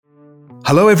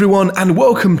Hello everyone and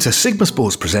welcome to Sigma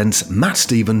Sports presents Matt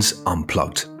Stevens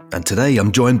Unplugged. And today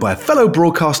I'm joined by a fellow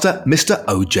broadcaster, Mr.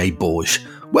 OJ Borg.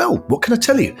 Well, what can I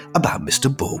tell you about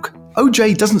Mr. Borg?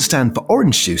 OJ doesn't stand for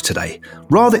orange juice today.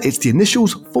 Rather, it's the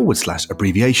initials /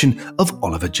 abbreviation of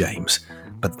Oliver James.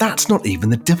 But that's not even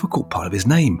the difficult part of his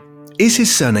name. Is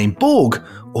his surname Borg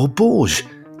or Borg?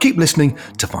 Keep listening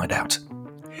to find out.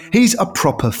 He's a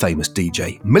proper famous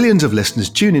DJ. Millions of listeners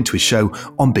tune into his show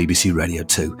on BBC Radio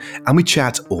 2, and we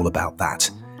chat all about that.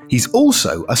 He's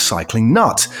also a cycling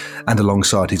nut, and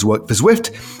alongside his work for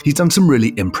Zwift, he's done some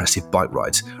really impressive bike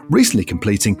rides, recently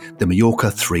completing the Mallorca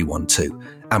 312,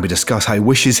 and we discuss how he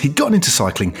wishes he'd gotten into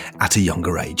cycling at a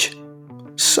younger age.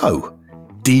 So,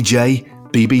 DJ,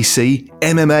 BBC,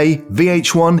 MMA,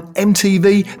 VH1,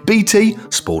 MTV, BT,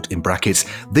 Sport in brackets.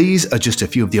 These are just a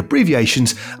few of the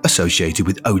abbreviations associated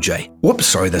with OJ. Whoops,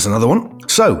 sorry, there's another one.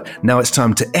 So, now it's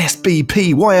time to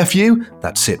SBPYFU.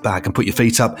 That's sit back and put your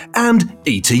feet up, and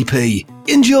ETP.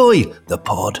 Enjoy the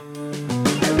pod. You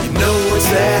know it's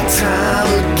that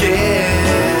time again.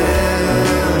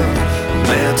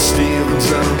 Matt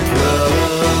Stevens Unplugged.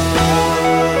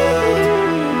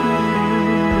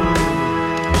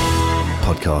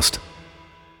 Podcast.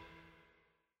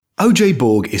 OJ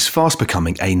Borg is fast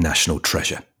becoming a national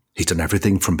treasure. He's done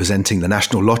everything from presenting the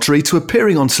National Lottery to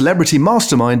appearing on Celebrity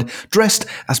Mastermind dressed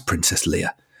as Princess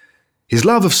Leia. His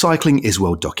love of cycling is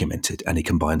well documented, and he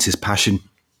combines his passion...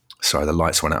 Sorry, the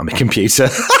lights went out on my computer.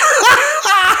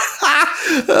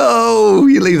 Oh,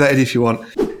 you leave that in if you want.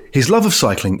 His love of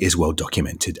cycling is well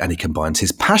documented, and he combines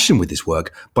his passion with his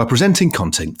work by presenting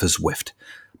content for Zwift.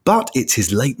 But it's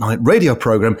his late-night radio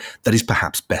programme that he's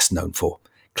perhaps best known for,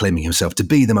 claiming himself to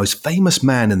be the most famous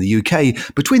man in the UK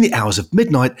between the hours of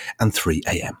midnight and 3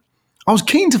 a.m. I was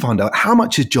keen to find out how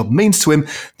much his job means to him,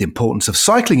 the importance of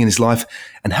cycling in his life,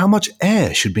 and how much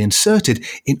air should be inserted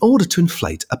in order to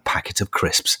inflate a packet of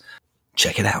crisps.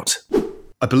 Check it out.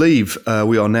 I believe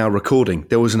we are now recording.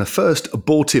 There was a first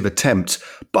abortive attempt,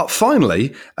 but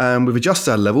finally, we've adjusted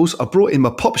our levels. I brought in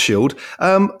my pop shield.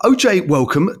 OJ,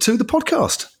 welcome to the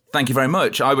podcast. Thank you very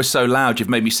much. I was so loud, you've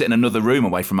made me sit in another room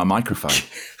away from my microphone.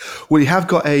 Well, you've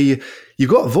got a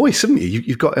voice, haven't you?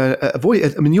 You've got a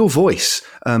voice. I mean, your voice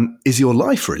is your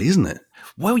life, really, isn't it?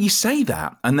 Well, you say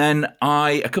that. And then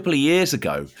a couple of years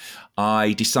ago,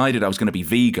 I decided I was going to be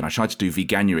vegan. I tried to do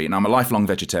veganuary, and I'm a lifelong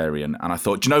vegetarian. And I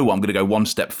thought, do you know what? I'm going to go one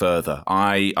step further.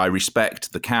 I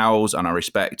respect the cows and I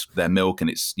respect their milk. And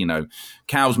it's,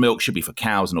 cow's milk should be for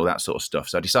cows and all that sort of stuff.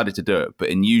 So I decided to do it. But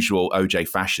in usual OJ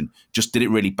fashion, just did it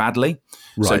really badly.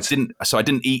 Right. So I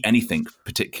didn't eat anything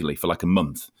particularly for like a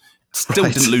month. Still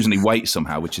Right. didn't lose any weight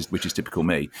somehow, which is typical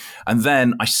me. And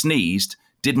then I sneezed,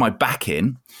 did my back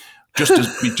in.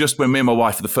 Just when me and my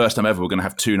wife, for the first time ever, were going to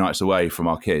have 2 nights away from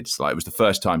our kids. Like, it was the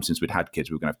first time since we'd had kids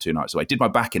we were going to have 2 nights away. Did my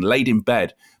back in, laid in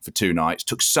bed for 2 nights,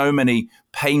 took so many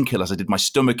painkillers I did my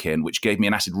stomach in, which gave me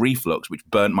an acid reflux, which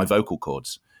burnt my vocal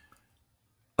cords.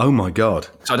 Oh my God.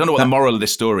 So I don't know what the moral of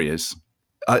this story is.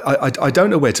 I don't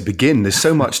know where to begin. There's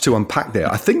so much to unpack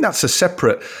there. I think that's it's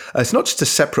not just a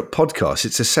separate podcast,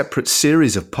 it's a separate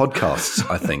series of podcasts,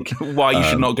 I think. Why you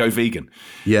should not go vegan.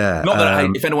 Yeah. Not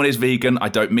that if anyone is vegan, I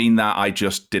don't mean that. I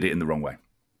just did it in the wrong way.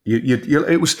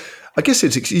 It was, I guess you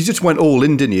just went all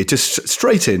in, didn't you? Just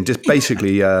straight in, just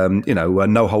basically,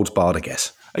 no holds barred, I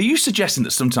guess. Are you suggesting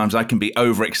that sometimes I can be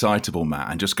overexcitable,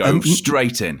 Matt, and just go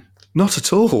straight in? Not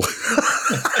at all.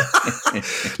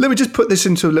 Let me just put this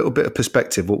into a little bit of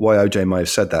perspective, why OJ may have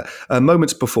said that.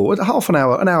 Moments before, an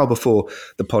hour before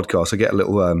the podcast, I get a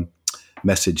little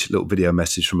video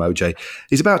message from OJ.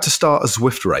 He's about to start a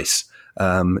Zwift race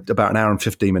about an hour and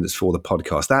 15 minutes before the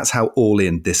podcast. That's how all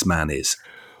in this man is.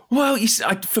 Well,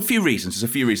 for a few reasons. There's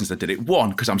a few reasons I did it.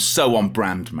 One, because I'm so on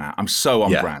brand, Matt. I'm so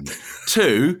on brand.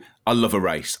 2, I love a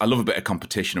race. I love a bit of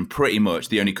competition, and pretty much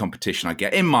the only competition I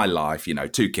get in my life,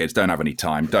 2 kids, don't have any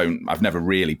time, I've never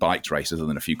really biked races other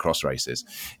than a few cross races,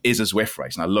 is a Zwift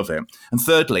race, and I love it. And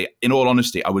thirdly, in all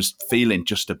honesty, I was feeling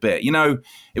just a bit,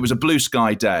 it was a blue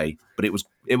sky day, but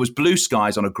it was blue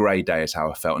skies on a grey day is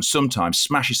how I felt. And sometimes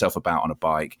smash yourself about on a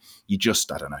bike, you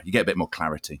just, I don't know, you get a bit more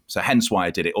clarity. So hence why I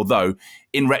did it. Although,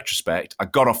 in retrospect, I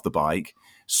got off the bike,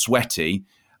 sweaty,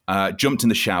 jumped in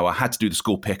the shower, had to do the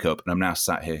school pickup, and I'm now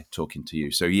sat here talking to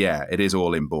you. So yeah, it is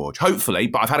all in Borg. Hopefully,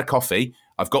 but I've had a coffee,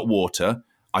 I've got water,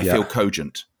 I feel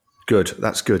cogent. Good,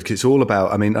 that's good, because it's all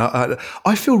about,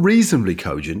 I feel reasonably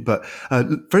cogent, but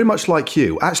very much like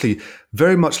you, actually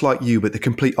very much like you, but the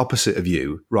complete opposite of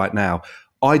you right now.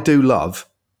 I do love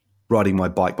riding my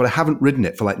bike, but I haven't ridden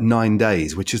it for like 9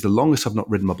 days, which is the longest I've not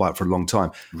ridden my bike for a long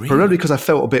time. Really? Primarily because I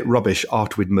felt a bit rubbish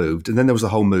after we'd moved, and then there was the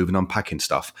whole move and unpacking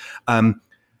stuff.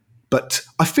 But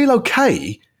I feel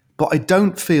okay, but I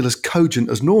don't feel as cogent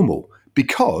as normal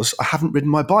because I haven't ridden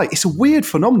my bike. It's a weird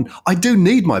phenomenon. I do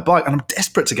need my bike and I'm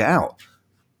desperate to get out.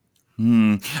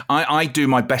 I do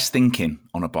my best thinking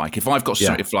on a bike. If I've got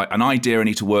if like an idea I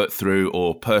need to work through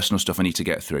or personal stuff I need to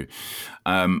get through,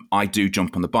 I do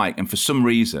jump on the bike. And for some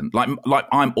reason, like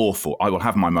I'm awful. I will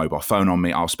have my mobile phone on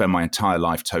me. I'll spend my entire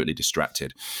life totally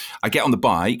distracted. I get on the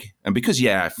bike, and because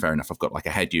fair enough, I've got like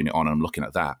a head unit on and I'm looking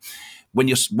at that. When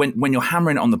you're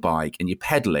hammering it on the bike and you're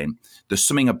pedaling, there's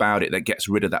something about it that gets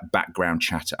rid of that background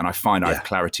chatter. And I find I have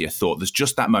clarity of thought. There's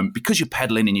just that moment because you're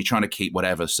pedaling and you're trying to keep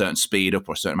whatever a certain speed up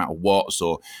or a certain amount of watts,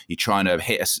 or you're trying to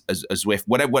hit a Zwift,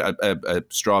 whatever a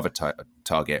Strava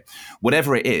target,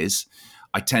 whatever it is.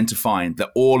 I tend to find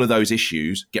that all of those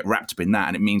issues get wrapped up in that,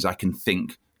 and it means I can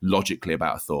think logically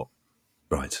about a thought.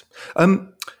 Right.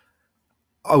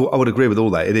 I would agree with all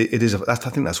that. It is. I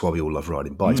think that's why we all love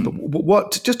riding bikes. But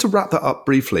what? Just to wrap that up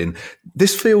briefly, and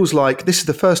this feels like this is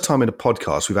the first time in a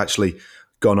podcast we've actually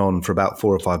gone on for about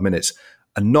 4 or 5 minutes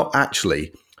and not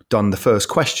actually done the first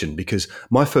question, because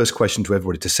my first question to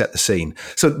everybody to set the scene.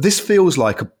 So this feels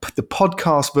like the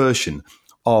podcast version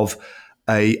of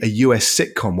a US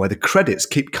sitcom where the credits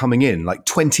keep coming in, like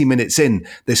 20 minutes in,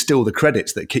 there's still the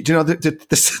credits that keep. Do you know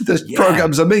the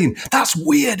programs I mean? That's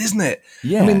weird, isn't it?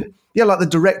 Yeah. I mean, yeah, like the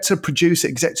director, producer,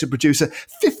 executive producer,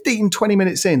 15, 20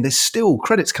 minutes in, there's still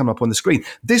credits coming up on the screen.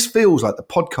 This feels like the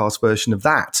podcast version of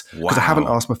that because I haven't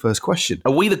asked my first question.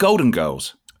 Are we the Golden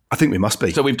Girls? I think we must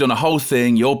be. So we've done a whole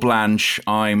thing. You're Blanche.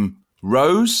 I'm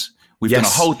Rose. We've done a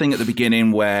whole thing at the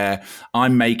beginning where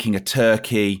I'm making a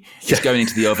turkey. It's going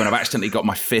into the oven. I've accidentally got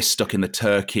my fist stuck in the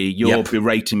turkey. You're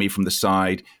berating me from the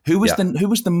side. Who was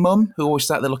the mum who always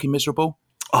sat there looking miserable?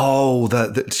 Oh,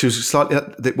 she was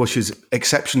slightly. Well, she was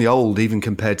exceptionally old, even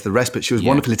compared to the rest. But she was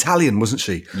wonderful Italian, wasn't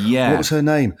she? Yeah. What was her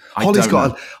name? Holly's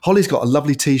got a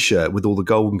lovely T-shirt with all the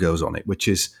Golden Girls on it, which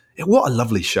is what a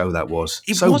lovely show that was.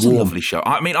 It was warm. A lovely show.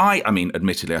 I mean,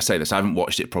 admittedly, I say this. I haven't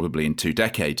watched it probably in 2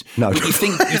 decades. No, but you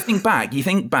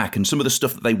think back, and some of the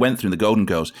stuff that they went through in the Golden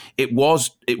Girls. It was.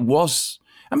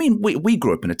 I mean, we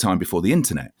grew up in a time before the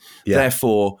internet. Yeah.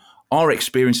 Therefore, our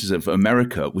experiences of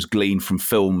America was gleaned from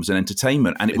films and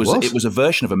entertainment, and it was a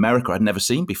version of America I'd never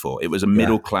seen before. It was a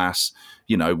middle class,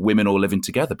 women all living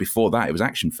together. Before that, it was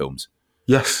action films.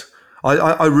 Yes,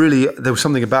 I really, there was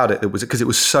something about it that was because it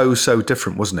was so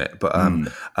different, wasn't it? But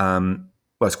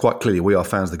well, it's quite clearly we are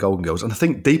fans of the Golden Girls, and I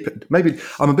think maybe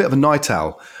I'm a bit of a night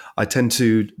owl. I tend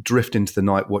to drift into the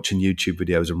night watching YouTube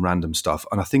videos and random stuff,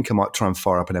 and I think I might try and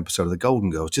fire up an episode of the Golden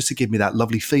Girls just to give me that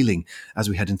lovely feeling as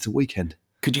we head into the weekend.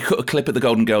 Could you cut a clip of the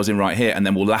Golden Girls in right here, and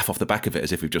then we'll laugh off the back of it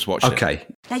as if we've just watched it? Okay.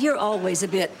 Now, you're always a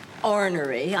bit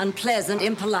ornery, unpleasant,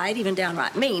 impolite, even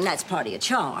downright mean. That's part of your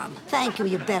charm. Thank you,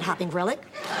 you bed-hopping relic.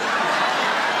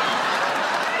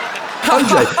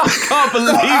 OJ. I can't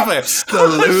believe it.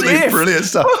 Absolutely brilliant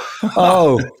stuff.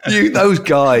 Oh, those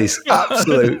guys.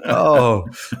 Absolute. Oh,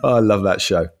 I love that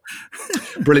show.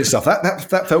 Brilliant stuff.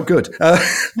 That felt good.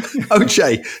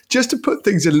 OJ, just to put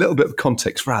things in a little bit of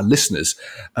context for our listeners,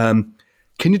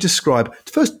 can you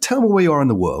first tell me where you are in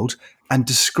the world and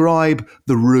describe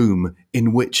the room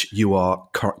in which you are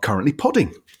currently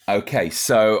podding? Okay,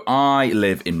 so I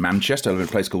live in Manchester. I live in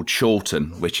a place called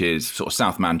Chorlton, which is sort of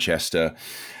South Manchester.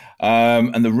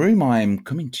 And the room I'm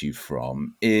coming to you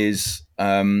from is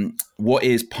what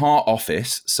is part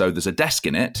office. So there's a desk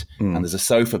in it and there's a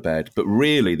sofa bed, but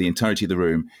really the entirety of the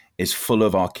room is full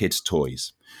of our kids'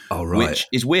 toys. Oh, right. Which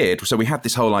is weird. So we had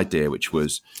this whole idea, which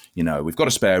was, we've got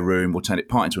a spare room. We'll turn it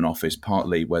part into an office,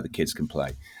 partly where the kids can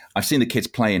play. I've seen the kids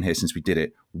play in here since we did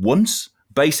it once.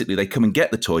 Basically, they come and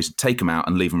get the toys, take them out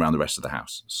and leave them around the rest of the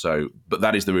house. But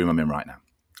that is the room I'm in right now.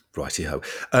 Righty-ho.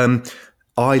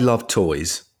 I love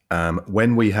toys.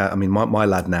 When we had, my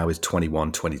lad now is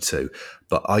 21, 22,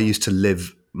 but I used to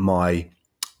live my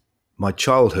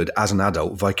childhood as an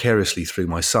adult vicariously through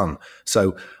my son.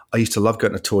 So I used to love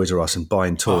going to Toys R Us and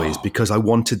buying toys because I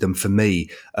wanted them for me.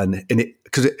 And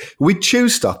because we'd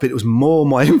choose stuff, but it was more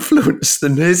my influence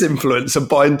than his influence of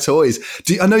buying toys.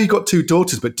 I know you've got 2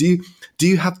 daughters, but do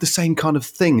you have the same kind of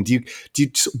thing? Do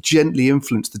you sort of gently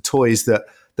influence the toys that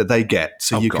they get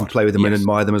so you can play with them and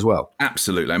admire them as well?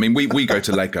 Absolutely. I mean, we go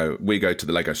to Lego. We go to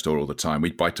the Lego store all the time.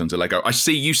 We buy tons of Lego. I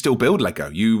see you still build Lego.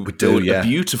 You built a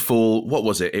beautiful, what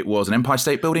was it? It was an Empire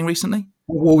State Building recently?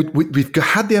 Well, we've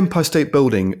had the Empire State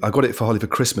Building. I got it for Holly for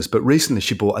Christmas, but recently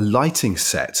she bought a lighting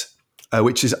set,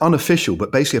 which is unofficial,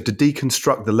 but basically you have to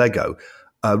deconstruct the Lego,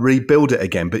 rebuild it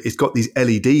again, but it's got these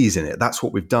LEDs in it. That's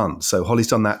what we've done. So Holly's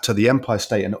done that to the Empire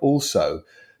State and also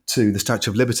to the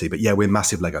Statue of Liberty. But yeah, we're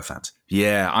massive Lego fans.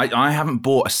 Yeah, I haven't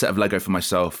bought a set of Lego for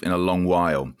myself in a long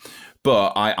while.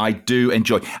 But I do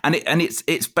enjoy, and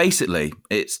it's basically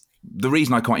the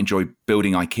reason I quite enjoy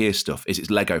building IKEA stuff is it's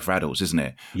Lego for adults, isn't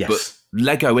it? Yes. But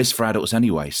Lego is for adults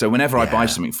anyway. So whenever I buy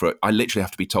something for it, I literally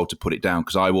have to be told to put it down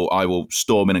because I will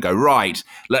storm in and go, right,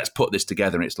 let's put this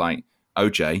together. And it's like,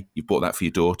 OJ, you bought that for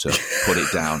your daughter. Put it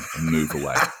down and move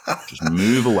away. Just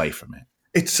move away from it.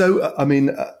 It's so,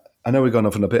 I know we've gone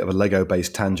off on a bit of a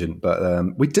Lego-based tangent, but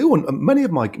we do want, many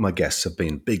of my guests have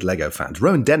been big Lego fans.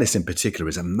 Rowan Dennis in particular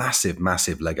is a massive,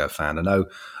 massive Lego fan. I know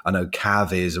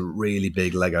Cav is a really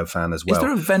big Lego fan as well. Is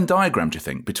there a Venn diagram, do you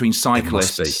think, between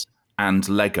cyclists and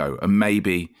Lego, and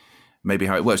maybe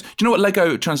how it works? Do you know what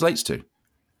Lego translates to?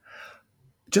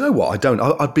 Do you know what? I don't.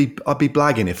 I'd be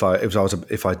blagging if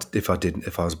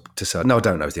I was to say. No, I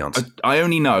don't know is the answer. I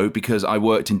only know because I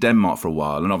worked in Denmark for a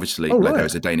while, and obviously Lego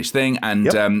is a Danish thing, and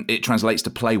it translates to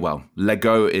play well.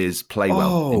 Lego is play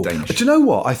well in Danish. Do you know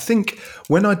what? I think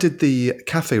when I did the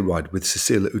cafe ride with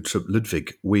Cecilia Uttrup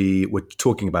Ludvig, we were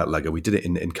talking about Lego. We did it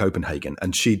in Copenhagen,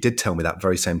 and she did tell me that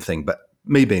very same thing. But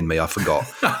me being me, I forgot.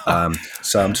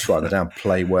 So I'm just writing that down.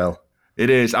 Play well. It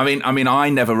is. I mean, I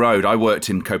never rode. I worked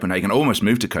in Copenhagen. I almost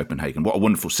moved to Copenhagen. What a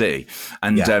wonderful city.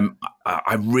 And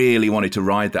I really wanted to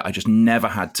ride that. I just never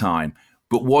had time.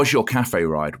 But was your cafe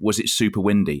ride, was it super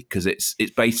windy? Because it's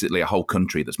basically a whole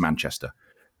country that's Manchester.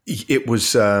 It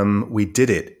was, we did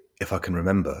it, if I can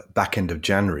remember, back end of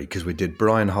January, because we did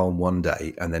Bryanholm one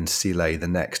day and then Sile the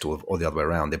next, or the other way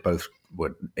around. They both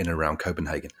were in and around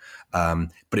Copenhagen.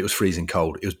 But it was freezing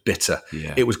cold. It was bitter.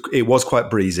 Yeah. It was quite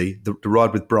breezy. The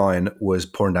ride with Brian was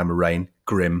pouring down with rain,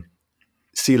 grim.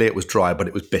 Sile, it was dry, but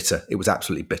it was bitter. It was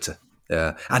absolutely bitter.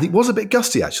 And it was a bit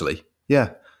gusty, actually. Yeah,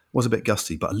 it was a bit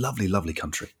gusty, but a lovely, lovely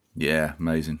country. Yeah,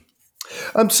 amazing.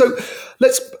 So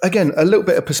let's, again, a little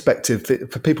bit of perspective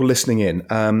for people listening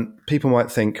in. People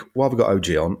might think, well, we've got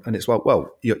OG on, and it's like, well,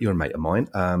 you're a mate of mine.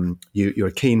 You're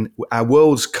a keen, our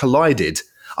worlds collided.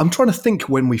 I'm trying to think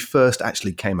when we first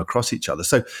actually came across each other.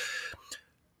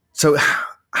 So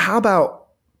how about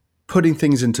putting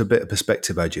things into a bit of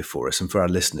perspective, OJ, for us and for our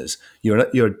listeners? You're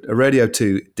a Radio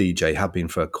 2 DJ, have been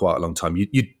for quite a long time.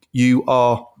 You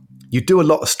do a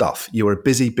lot of stuff. You're a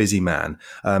busy man.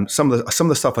 Some of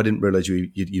the stuff I didn't realize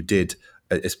you did.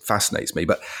 It fascinates me.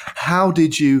 But how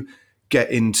did you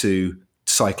get into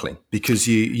cycling? Because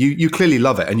you clearly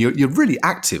love it, and you're really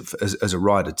active as a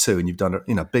rider too. And you've done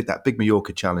that big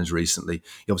Mallorca challenge recently.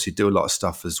 You obviously do a lot of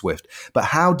stuff for Zwift. But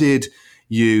how did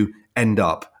you end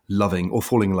up loving or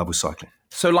falling in love with cycling?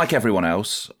 So like everyone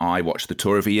else, I watched the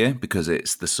Tour every year because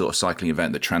it's the sort of cycling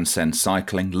event that transcends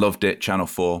cycling. Loved it. Channel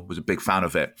 4, was a big fan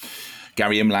of it.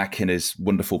 Gary Imlach in his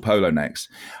wonderful polo necks.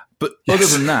 But other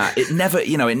than that, it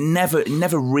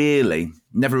never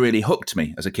really hooked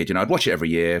me as a kid. I'd watch it every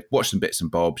year, watch some bits and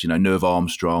bobs, Nerve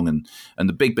Armstrong and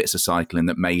the big bits of cycling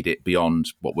that made it beyond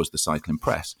what was the cycling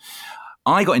press.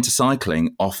 I got into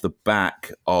cycling off the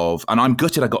back of, and I'm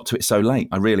gutted I got to it so late,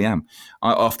 I really am,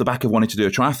 off the back of wanting to do a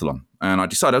triathlon. And I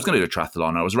decided I was going to do a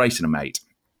triathlon. I was racing a mate,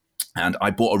 and I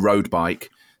bought a road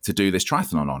bike to do this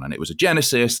triathlon on. And it was a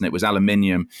Genesis, and it was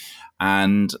aluminium.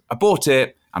 And I bought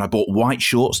it, and I bought white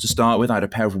shorts to start with. I had a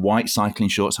pair of white cycling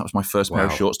shorts. That was my first pair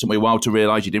of shorts. Took me a while to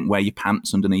realise you didn't wear your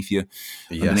pants underneath your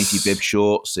bib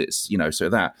shorts. It's, so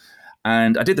that.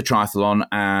 And I did the triathlon,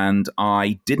 and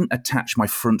I didn't attach my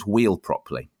front wheel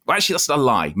properly. Well, actually, that's a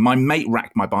lie. My mate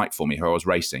racked my bike for me, who I was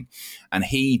racing, and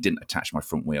he didn't attach my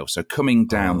front wheel. So coming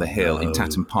down the hill in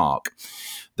Tatton Park,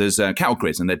 there's cattle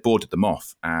grids, and they'd boarded them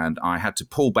off, and I had to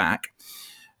pull back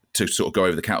to sort of go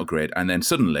over the cattle grid. And then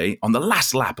suddenly, on the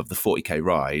last lap of the 40k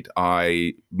ride,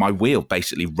 my wheel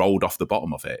basically rolled off the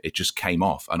bottom of it. It just came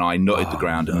off, and I nutted the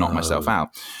ground and knocked myself out.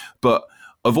 But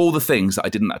of all the things that I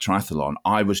did in that triathlon,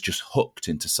 I was just hooked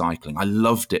into cycling. I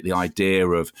loved it, the idea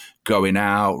of going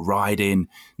out, riding,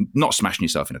 not smashing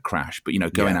yourself in a crash, but,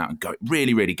 going out and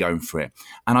really, really going for it.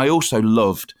 And I also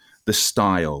loved the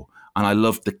style, and I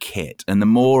loved the kit. And the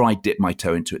more I dipped my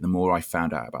toe into it, the more I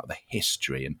found out about the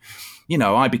history. And,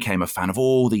 I became a fan of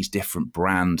all these different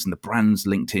brands, and the brands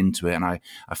linked into it. And I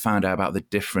found out about the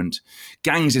different,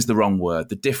 gangs is the wrong word,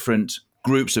 the different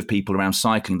groups of people around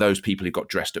cycling, those people who got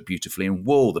dressed up beautifully in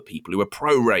wool, the people who were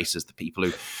pro racers, the people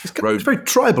who rode. It's very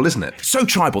tribal, isn't it? So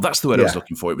tribal. That's the word I was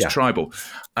looking for. It was tribal.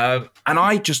 And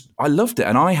I loved it.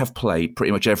 And I have played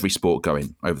pretty much every sport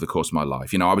going over the course of my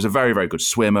life. I was a very, very good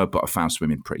swimmer, but I found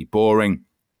swimming pretty boring.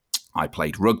 I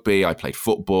played rugby. I played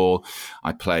football.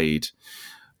 I played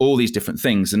all these different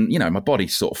things. And, my body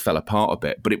sort of fell apart a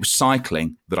bit. But it was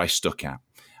cycling that I stuck at.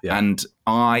 Yeah. And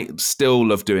I still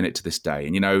love doing it to this day.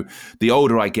 And, the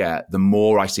older I get, the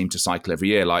more I seem to cycle every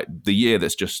year. Like the year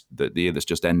that's just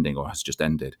ending or has just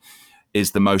ended,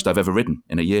 is the most I've ever ridden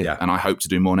in a year. Yeah. And I hope to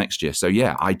do more next year. So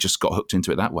yeah, I just got hooked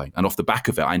into it that way. And off the back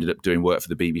of it, I ended up doing work for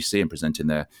the BBC and presenting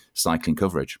their cycling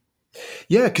coverage.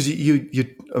 Yeah, because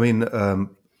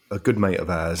a good mate of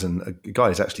ours and a guy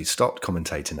who's actually stopped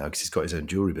commentating now because he's got his own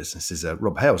jewellery business is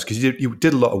Rob Hales. Because you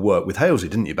did a lot of work with Halesy,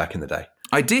 didn't you, back in the day?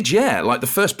 I did, yeah. Like the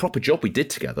first proper job we did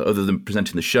together, other than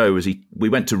presenting the show, was we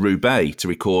went to Roubaix to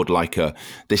record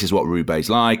this is what Roubaix's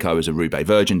like. I was a Roubaix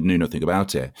virgin, knew nothing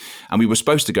about it. And we were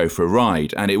supposed to go for a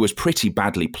ride and it was pretty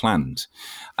badly planned.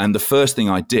 And the first thing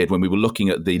I did when we were looking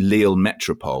at the Lille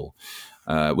Metropole,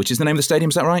 which is the name of the stadium,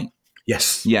 is that right?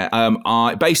 Yes. Yeah.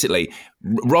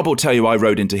 Rob will tell you I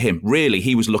rode into him. Really,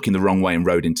 he was looking the wrong way and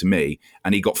rode into me.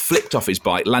 And he got flipped off his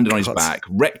bike, landed on his back,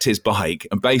 wrecked his bike.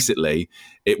 And basically,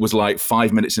 it was like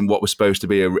 5 minutes in what was supposed to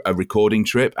be a recording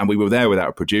trip. And we were there without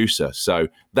a producer. So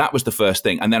that was the first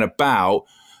thing. And then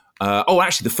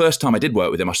the first time I did work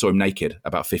with him, I saw him naked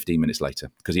about 15 minutes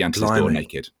later because he answered his door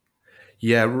naked.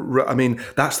 Yeah. I mean,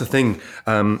 that's the thing.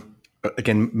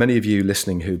 Again, many of you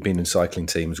listening who've been in cycling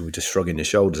teams will just shrugging your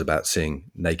shoulders about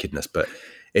seeing nakedness, but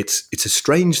it's a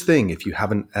strange thing if you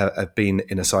haven't been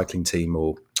in a cycling team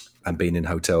and been in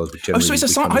hotels. With I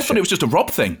thought it was just a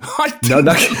Rob thing. No,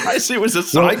 it was a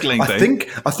cycling thing.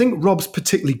 I think Rob's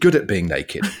particularly good at being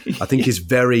naked. I think he's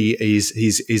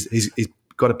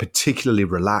got a particularly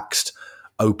relaxed,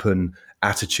 open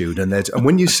attitude, and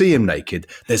when you see him naked,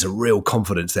 there's a real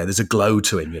confidence there. There's a glow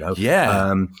to him, you know.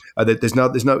 Yeah. There's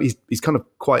no. He's kind of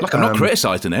quite. Like I'm not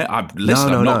criticising it. I'm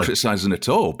not criticising at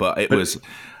all. But it was.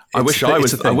 I wish I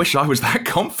was that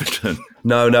confident.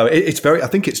 No. It's very. I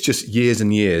think it's just years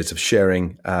and years of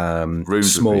sharing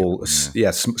rooms,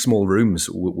 small rooms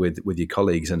with your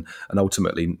colleagues, and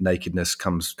ultimately nakedness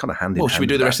comes kind of hand in hand. Well, should we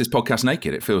do the rest of this podcast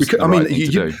naked? It feels.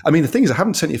 The thing is, I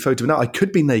haven't sent you a photo now. I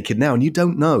could be naked now, and you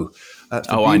don't know.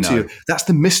 I know. That's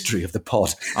the mystery of the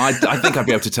pod. I think I'd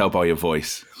be able to tell by your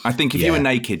voice. I think if you were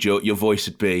naked, your voice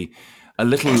would be a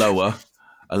little lower,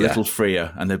 a little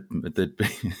freer, and there'd be.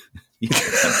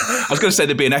 I was going to say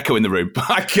there'd be an echo in the room, but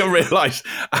I can realise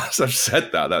as I've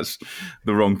said that's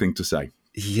the wrong thing to say.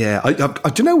 Yeah, I do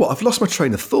you know what? I've lost my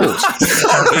train of thought.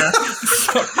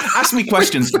 Ask me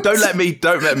questions. Don't let me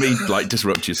like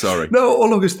disrupt you. Sorry. No,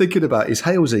 all I was thinking about is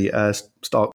Halesy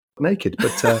stark naked,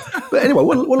 but anyway,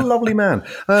 what a lovely man.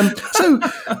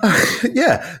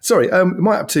 Sorry.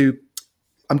 Might have to.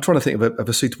 I'm trying to think of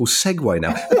a suitable segue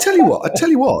now. I tell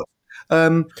you what.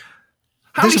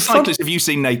 How many cyclists have you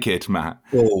seen naked, Matt?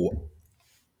 Oh,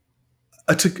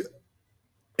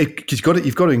 you've got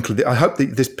to include it. I hope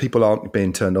that people aren't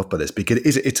being turned off by this because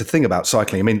it's a thing about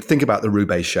cycling. I mean, think about the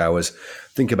Roubaix showers.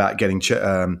 Think about getting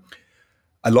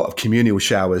a lot of communal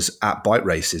showers at bike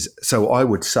races. So I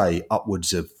would say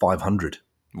upwards of 500.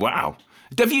 Wow.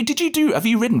 Have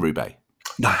you ridden Roubaix?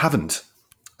 No, I haven't.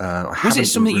 Was it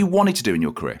something you wanted to do in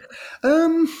your career?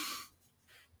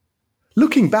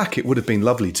 Looking back, it would have been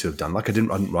lovely to have done. Like I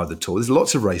didn't ride the Tour. There's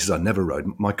lots of races I never rode.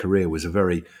 My career was a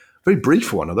very, very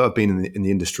brief one. Although I've been in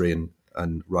the industry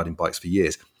and riding bikes for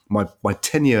years, my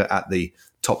tenure at the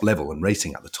top level and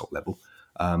racing at the top level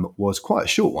was quite a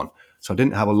short one. So I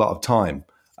didn't have a lot of time.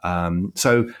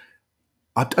 So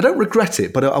I don't regret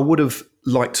it, but I would have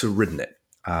liked to have ridden it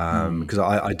because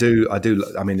I do.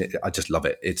 I mean, I just love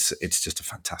it. It's just a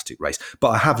fantastic race.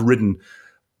 But I have ridden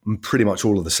pretty much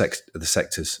all of the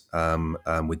sectors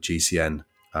with GCN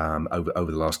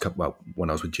over the last couple. Well, when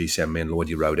I was with GCN, me and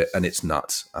Lloydie rode it, and it's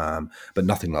nuts. But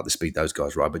nothing like the speed those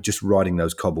guys ride. But just riding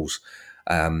those cobbles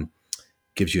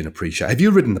gives you an appreciation. Have you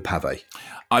ridden the pavé?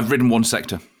 I've ridden one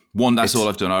sector. That's all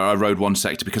I've done. I rode one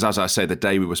sector because, as I say, the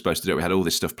day we were supposed to do it, we had all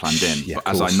this stuff planned in. Yeah, but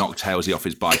as I knocked Halesy off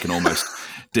his bike and almost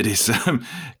did his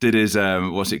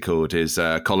what's it called, his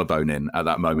collarbone in at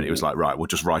that moment, it was like, right, we'll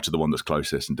just ride to the one that's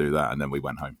closest and do that, and then we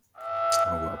went home.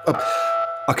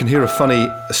 I can hear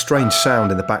a strange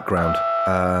sound in the background.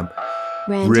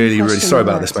 Really sorry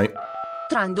about this, mate.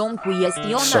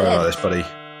 Sorry about this, buddy.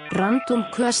 Random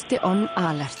question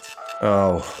alert.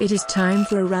 Oh. It is time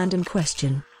for a random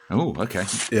question. Oh, okay.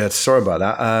 Yeah, sorry about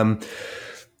that.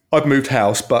 I've moved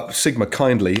house, but Sigma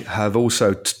kindly have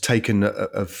also taken,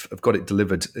 have got it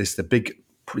delivered. It's the big,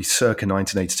 probably circa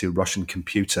 1982 Russian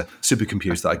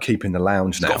supercomputer that I keep in the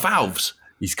lounge now. It's got valves.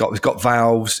 It's got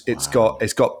valves. It's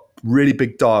got really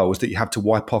big dials that you have to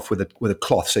wipe off with a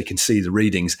cloth so you can see the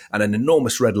readings, and an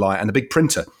enormous red light and a big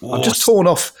printer. Whoa. I've just torn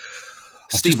off.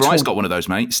 Steve Wright's got one of those,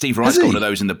 mate. Steve Wright's got one of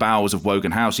those in the bowels of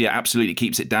Wogan House. Yeah, absolutely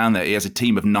keeps it down there. He has a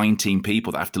team of 19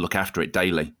 people that have to look after it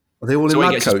daily. Are they all in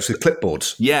lab coats with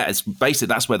clipboards? Yeah, it's basically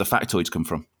that's where the factoids come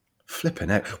from.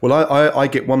 Flipping out. Well, I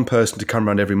get one person to come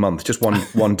around every month, just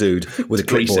one dude with a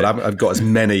clipboard. I've got as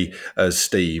many as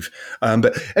Steve.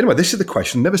 But anyway, this is the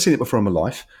question. Never seen it before in my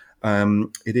life. Here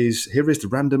is the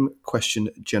random question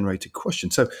generated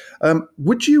question. So,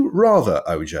 would you rather,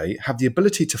 OJ, have the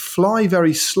ability to fly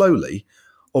very slowly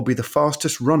or be the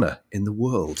fastest runner in the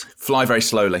world? Fly very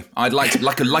slowly. I'd like to,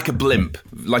 like a blimp.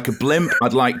 Like a blimp,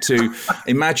 I'd like to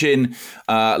imagine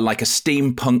like a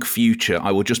steampunk future.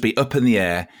 I will just be up in the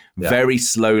air, very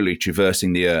slowly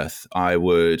traversing the earth. I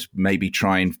would maybe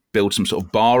try and build some sort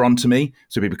of bar onto me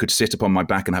so people could sit up on my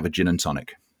back and have a gin and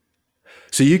tonic.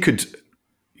 So you could,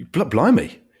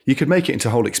 blimey, you could make it into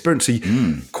a whole experience. So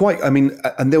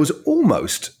and there was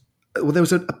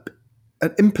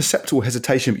an imperceptible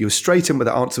hesitation, but you were straight in with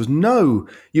the answer. You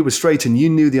were straight in. You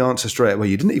knew the answer straight away.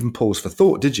 You didn't even pause for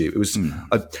thought, did you? It was,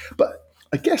 but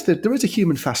I guess there is a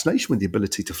human fascination with the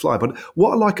ability to fly. But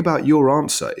what I like about your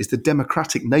answer is the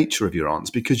democratic nature of your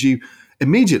answer, because you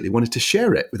immediately wanted to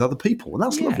share it with other people, and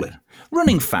that's lovely.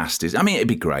 Running fast it'd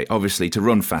be great. Obviously, to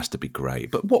run fast would be great.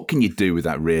 But what can you do with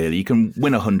that, really? You can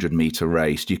win a 100-metre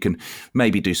race. You can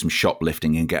maybe do some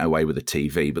shoplifting and get away with a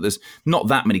TV. But there's not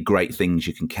that many great things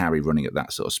you can carry running at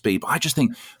that sort of speed. But I just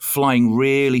think flying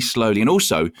really slowly. And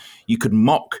also, you could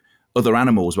mock other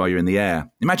animals while you're in the air.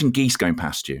 Imagine geese going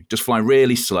past you. Just fly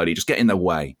really slowly. Just get in their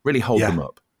way. Really hold them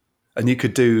up. And you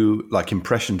could do like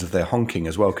impressions of their honking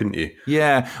as well, couldn't you?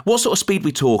 Yeah. What sort of speed are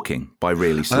we talking by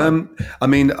really slow?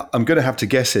 I'm going to have to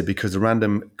guess it because the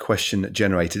random question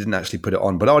generator didn't actually put it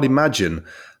on. But I would imagine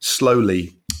slowly,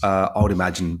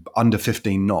 under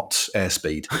 15 knots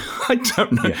airspeed. I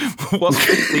don't know. Yeah. What's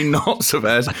 15 knots of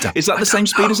airspeed? Is that the same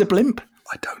speed as a blimp?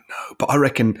 I don't know. But I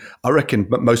reckon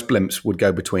most blimps would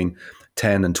go between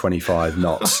 10 and 25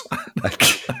 knots.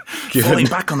 Falling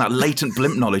back on that latent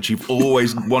blimp knowledge you've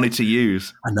always wanted to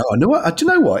use. I know. Do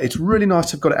you know what? It's really nice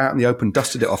to have got it out in the open,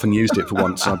 dusted it off and used it for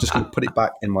once. So I'm just going to put it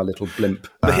back in my little blimp.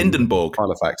 The Hindenburg.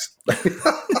 Halifax.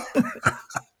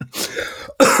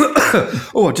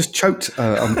 Oh, I just choked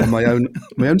on my own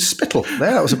spittle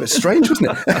there. That was a bit strange,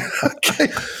 wasn't it? Okay.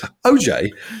 OJ,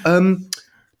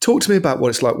 talk to me about what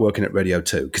it's like working at Radio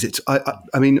 2. Because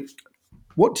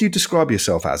what do you describe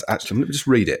yourself as? Actually, let me just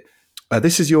read it.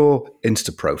 This is your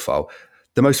Insta profile.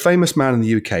 The most famous man in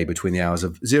the UK between the hours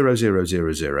of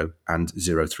 0000 and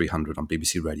 0300 on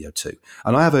BBC Radio 2.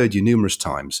 And I have heard you numerous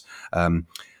times. And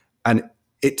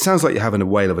it sounds like you're having a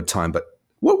whale of a time, but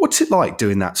what's it like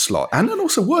doing that slot? And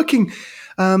also working,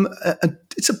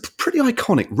 it's a pretty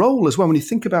iconic role as well when you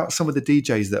think about some of the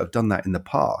DJs that have done that in the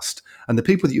past and the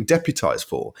people that you've deputised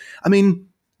for. I mean,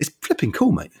 it's flipping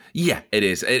cool, mate. Yeah, it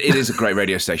is. It is a great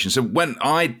radio station. So when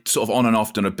I sort of on and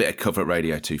off done a bit of cover at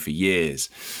Radio 2 for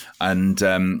years, and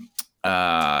a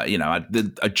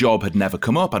job had never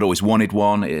come up. I'd always wanted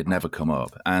one. It had never come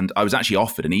up. And I was actually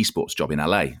offered an esports job in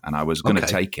LA, and I was going to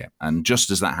take it. And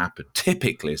just as that happened,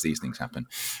 typically as these things happen,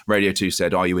 Radio 2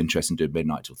 said, "Are you interested in doing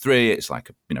midnight till 3? It's like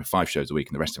 5 shows a week,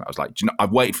 and the rest of it." I was like,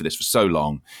 I've waited for this for so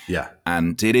long. Yeah.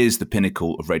 And it is the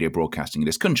pinnacle of radio broadcasting in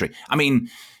this country. I mean,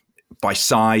 by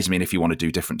size, if you want to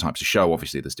do different types of show,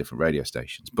 obviously there's different radio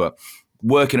stations, but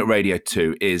working at Radio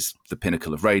 2 is the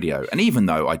pinnacle of radio. And even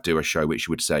though I do a show which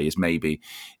you would say is maybe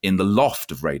in the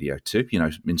loft of Radio 2,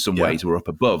 in some ways we're up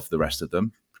above the rest of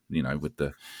them, with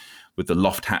the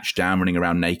loft hatch down, running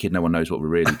around naked, no one knows what we're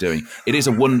really doing. It is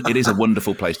a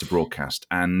wonderful place to broadcast.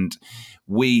 And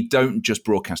we don't just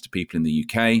broadcast to people in the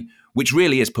UK, which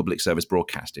really is public service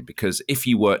broadcasting, because if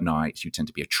you work nights, you tend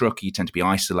to be a trucker, you tend to be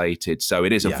isolated. So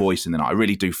it is a voice in the night. I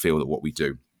really do feel that what we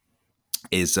do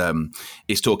is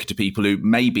talking to people who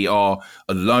maybe are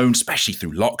alone, especially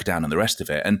through lockdown and the rest of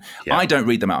it. And I don't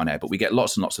read them out on air, but we get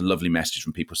lots and lots of lovely messages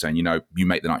from people saying, you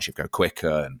make the night shift go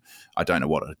quicker, and I don't know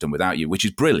what I'd have done without you, which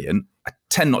is brilliant. I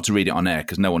tend not to read it on air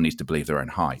because no one needs to believe their own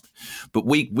hype. But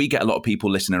we get a lot of people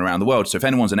listening around the world. So if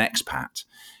anyone's an expat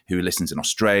who listens in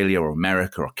Australia or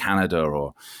America or Canada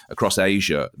or across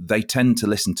Asia, they tend to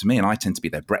listen to me, and I tend to be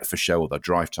their breakfast show or their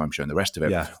drive time show and the rest of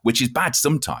it, which is bad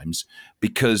sometimes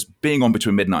because being on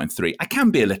between midnight and 3, I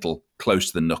can be a little close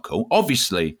to the knuckle.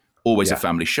 Obviously, always a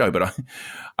family show, but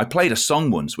I played a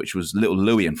song once which was Little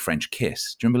Louis and French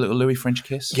Kiss. Do you remember Little Louis, French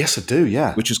Kiss? Yes, I do,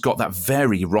 yeah. Which has got that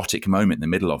very erotic moment in the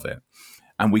middle of it.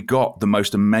 And we got the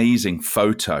most amazing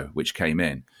photo which came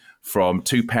in from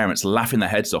 2 parents laughing their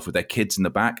heads off with their kids in the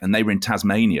back, and they were in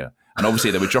Tasmania. And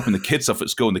obviously they were dropping the kids off at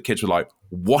school, and the kids were like,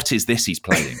 "What is this he's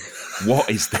playing? What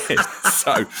is this?"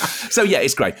 So yeah,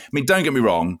 it's great. Don't get me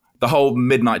wrong, the whole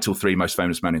midnight till 3 most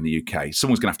famous man in the UK,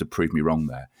 someone's going to have to prove me wrong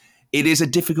there. It is a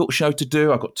difficult show to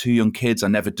do. I've got 2 young kids. I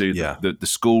never do the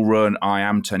school run. I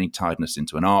am turning tiredness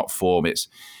into an art form. It's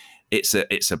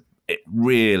it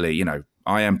really, you know,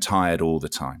 I am tired all the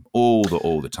time, all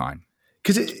the time.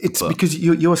 Because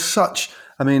you're such.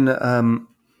 I mean,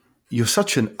 you're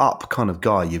such an up kind of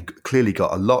guy. You've clearly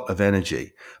got a lot of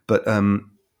energy, but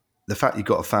the fact you've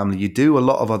got a family, you do a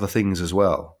lot of other things as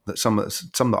well. That some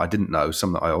that I didn't know,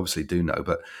 some that I obviously do know.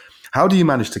 But how do you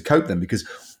manage to cope then? Because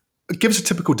give us a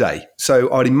typical day.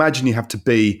 So I'd imagine you have to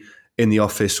be in the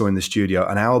office or in the studio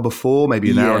an hour before,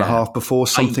 maybe an hour and a half before,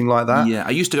 something like that? Yeah,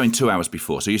 I used to go in 2 hours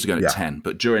before, so I used to go in at 10.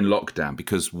 But during lockdown,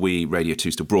 because we, Radio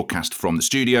 2, still broadcast from the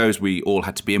studios, we all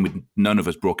had to be in with none of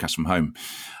us broadcast from home,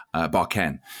 bar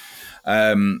Ken.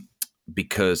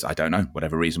 Because, I don't know,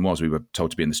 whatever reason was, we were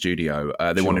told to be in the studio.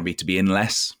 They wanted me to be in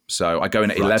less. So I go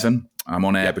in at 11. I'm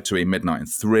on air between midnight and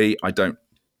 3. I don't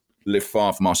live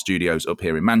far from our studios up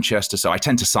here in Manchester, so I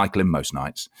tend to cycle in most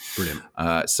nights. Brilliant.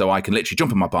 So I can literally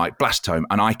jump on my bike, blast home,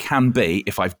 and I can be,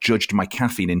 if I've judged my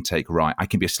caffeine intake right, I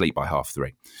can be asleep by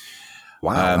 3:30.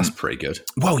 Wow, that's pretty good.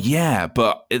 Well, yeah,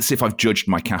 but it's if I've judged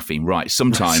my caffeine right.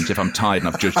 Sometimes if I'm tired and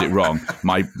I've judged it wrong,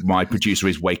 my producer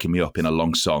is waking me up in a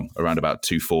long song around about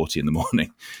 2:40 in the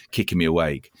morning, kicking me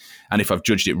awake. And if I've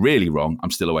judged it really wrong, I'm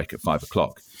still awake at 5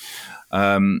 o'clock.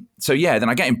 So yeah, then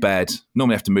I get in bed,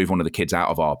 normally have to move one of the kids out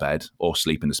of our bed or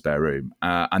sleep in the spare room.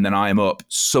 And then I am up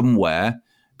somewhere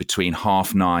between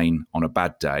 9:30 on a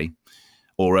bad day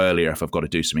or earlier if I've got to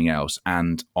do something else.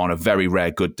 And on a very rare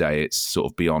good day, it's sort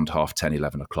of beyond 10:30,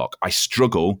 11 o'clock. I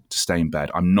struggle to stay in bed.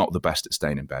 I'm not the best at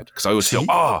staying in bed because I always feel,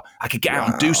 I could get out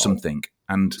and do something.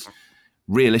 And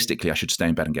realistically, I should stay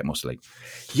in bed and get more sleep.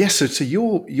 Yes, so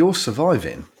you're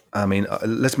surviving. I mean,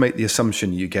 let's make the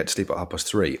assumption you get to sleep at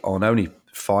 3:30 on only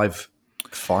 5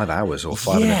 hours or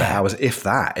 5 and a bit hours, if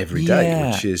that, every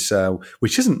day,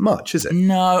 which isn't much, is it?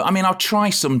 No, I mean, I'll try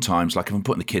sometimes. Like if I'm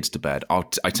putting the kids to bed,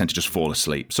 I tend to just fall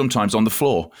asleep. Sometimes on the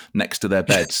floor next to their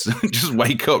beds, just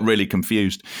wake up really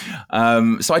confused.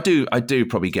 So I do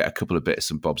probably get a couple of bits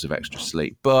and bobs of extra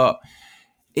sleep, but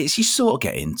you sort of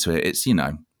get into it. It's, you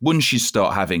know, once you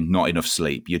start having not enough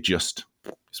sleep,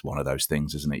 it's one of those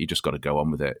things, isn't it? You just got to go on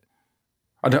with it.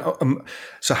 I don't.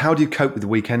 So how do you cope with the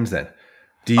weekends then?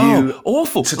 Do you?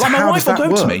 Awful. So like my wife will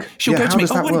go to me. She'll go to me.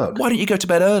 Why don't you go to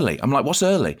bed early? I'm like, what's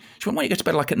early? She went, why don't you go to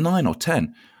bed like at 9 or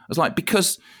 10? I was like,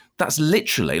 because that's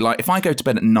literally like if I go to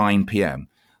bed at 9 p.m.,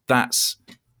 that's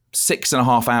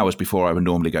 6.5 hours before I would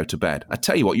normally go to bed. I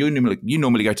tell you what, you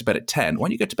normally go to bed at 10. Why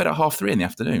don't you go to bed at 3:30 in the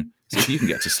afternoon so you can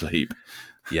get to sleep?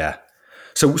 Yeah.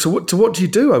 So what do you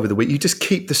do over the week? You just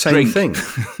keep the same thing.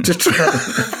 Just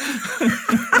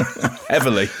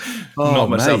heavily. Knock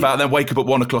myself out, then wake up at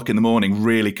 1 o'clock in the morning,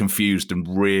 really confused and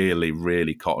really,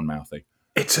 really cotton-mouthy.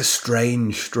 It's a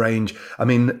strange. I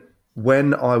mean,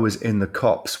 when I was in the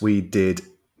cops, we did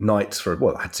nights I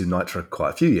had to do nights for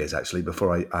quite a few years actually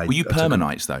before I. Were you perma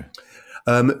nights though?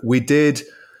 We did.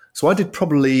 So I did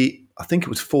probably, I think it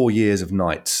was 4 years of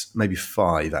nights, maybe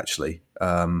 5 actually,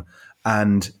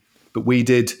 But we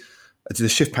did the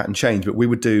shift pattern change, but we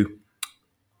would do,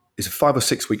 it's a 5 or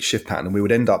 6 week shift pattern, and we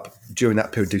would end up during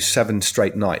that period do 7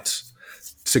 straight nights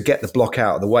to get the block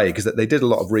out of the way, because they did a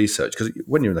lot of research, because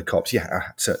when you're in the cops,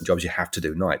 certain jobs you have to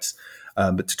do nights.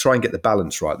 But to try and get the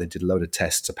balance right, they did a load of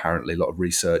tests, apparently, a lot of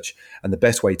research. And the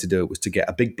best way to do it was to get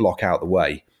a big block out of the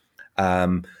way.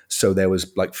 So there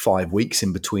was like 5 weeks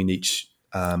in between each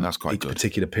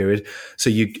particular period. So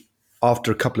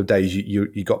after a couple of days,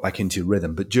 you got back into your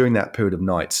rhythm. But during that period of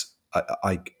nights,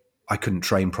 I couldn't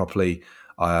train properly.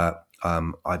 My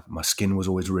skin was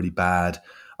always really bad.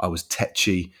 I was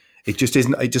tetchy. It just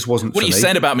isn't. It just wasn't. What are you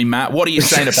saying about me, Matt? What are you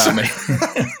saying about me?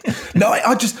 No,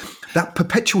 I just that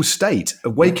perpetual state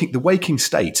of the waking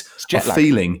state of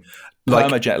feeling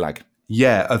like jet lag.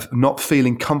 Yeah, of not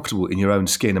feeling comfortable in your own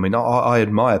skin. I mean, I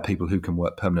admire people who can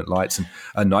work permanent nights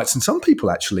and nights, and some people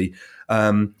actually.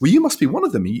 Well, you must be one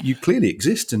of them. You clearly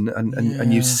exist,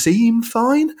 and you seem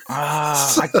fine.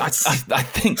 I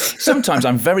think sometimes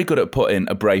I'm very good at putting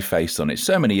a brave face on it.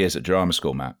 So many years at drama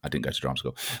school, Matt. I didn't go to drama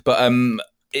school, but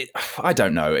I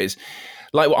don't know. It's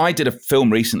like I did a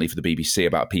film recently for the BBC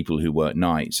about people who work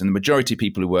nights, and the majority of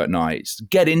people who work nights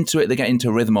get into it. They get into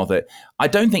a rhythm of it. I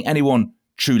don't think anyone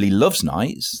truly loves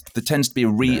nights. There tends to be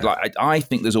I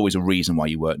think there's always a reason why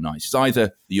you work nights. It's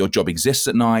either your job exists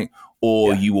at night,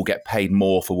 or you will get paid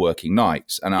more for working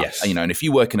nights. And and if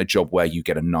you work in a job where you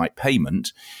get a night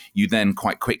payment, you then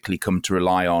quite quickly come to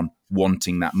rely on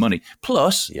wanting that money.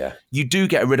 Plus, you do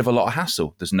get rid of a lot of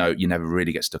hassle. You never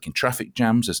really get stuck in traffic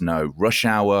jams. There's no rush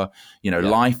hour.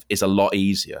 Life is a lot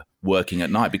easier working at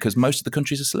night because most of the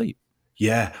country's asleep.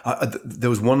 Yeah. There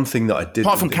was one thing that I did.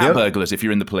 Apart from cat burglars, if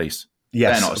you're in the police.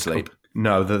 Yes, they're not asleep.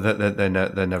 No,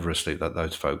 they're never asleep.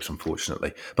 Those folks,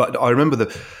 unfortunately. But I remember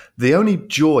the only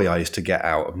joy I used to get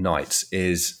out of nights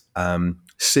is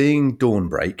seeing dawn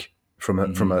break from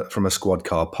a squad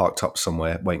car parked up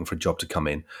somewhere, waiting for a job to come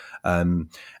in, and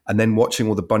then watching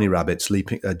all the bunny rabbits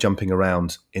jumping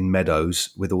around in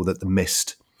meadows with all the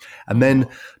mist, and then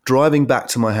driving back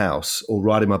to my house or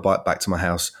riding my bike back to my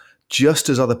house just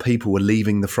as other people were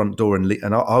leaving the front door and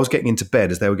I was getting into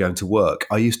bed as they were going to work.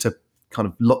 I used to kind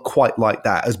of look quite like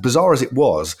that. As bizarre as it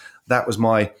was, that was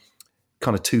my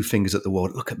kind of two fingers at the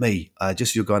world. Look at me.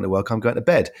 Just as you're going to work, I'm going to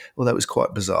bed. Well, that was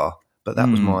quite bizarre. But that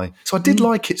was my... So I did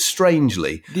like it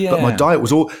strangely. Yeah. But my diet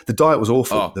was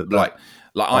awful.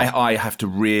 I have to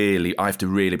really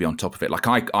be on top of it. Like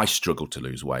I struggle to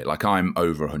lose weight. Like I'm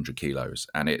over 100 kilos,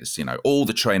 and it's, you know, all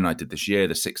the training I did this year,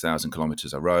 the 6,000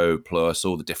 kilometers I rode, plus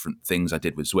all the different things I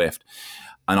did with Zwift.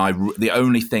 And the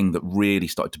only thing that really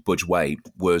started to budge weight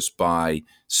was by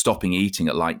stopping eating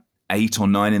at like 8 or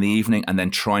 9 in the evening and then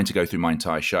trying to go through my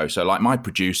entire show. So like my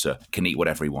producer can eat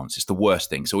whatever he wants. It's the worst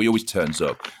thing. So he always turns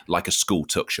up like a school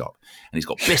tuck shop, and he's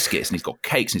got biscuits and he's got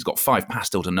cakes and he's got 5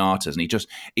 pastel donatas, and he just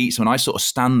eats them. And I sort of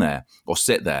stand there or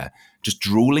sit there just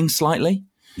drooling slightly.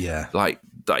 Yeah. Like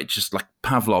just like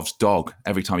Pavlov's dog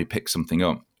every time he picks something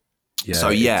up. Yeah, so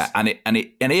yeah, and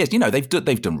it is, you know, they've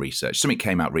done research. Something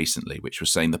came out recently which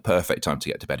was saying the perfect time to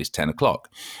get to bed is 10 o'clock,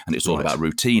 and it's all about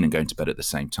routine and going to bed at the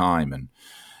same time, and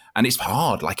it's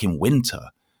hard. Like in winter,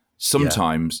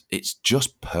 sometimes it's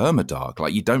just permadark.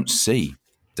 Like you don't see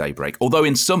daybreak. Although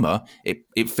in summer,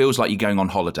 it feels like you're going on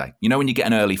holiday. You know, when you get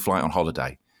an early flight on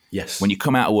holiday. Yes. When you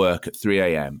come out of work at 3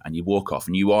 a.m. and you walk off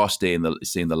and you are seeing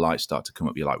the lights start to come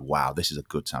up, you're like, wow, this is a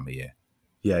good time of year.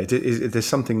 Yeah, there's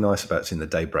something nice about seeing the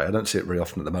daybreak. I don't see it very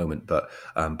often at the moment, but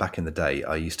back in the day,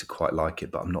 I used to quite like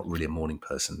it, but I'm not really a morning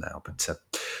person now. But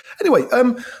anyway,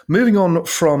 moving on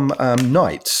from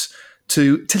nights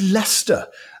to Leicester.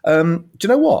 Do you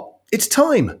know what? It's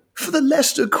time for the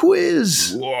Leicester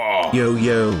quiz. Whoa.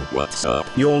 Yo. What's up?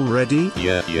 You all ready?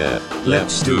 Yeah.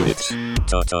 Let's do it.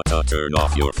 Turn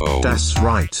off your phone. That's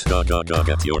right.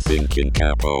 Get your thinking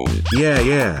cap on.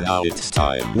 Yeah. Now it's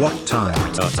time. What time?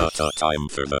 Time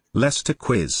for the Leicester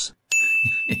quiz.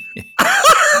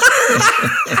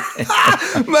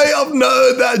 Mate, I've not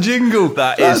heard that jingle.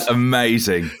 That's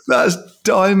amazing. That's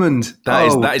diamond.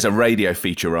 That is a radio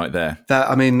feature right there.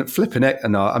 Flipping it.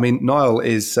 No, I mean, Niall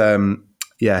is, I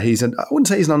wouldn't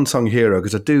say he's an unsung hero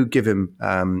because I do give him,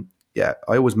 I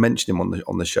always mention him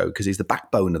on the show because he's the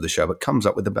backbone of the show, but comes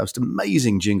up with the most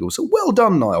amazing jingles. So well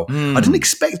done, Niall. I didn't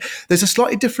expect. There's a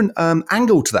slightly different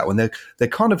angle to that one. They're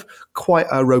kind of quite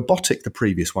robotic. The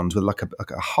previous ones with like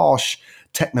a harsh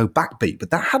techno backbeat, but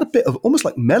that had a bit of almost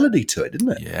like melody to it, didn't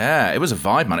it? Yeah, it was a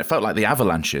vibe, man. It felt like the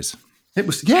Avalanches. It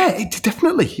was, it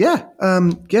definitely, yeah.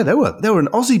 They were an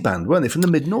Aussie band, weren't they, from the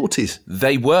mid-noughties?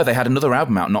 They were. They had another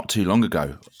album out not too long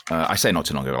ago. I say not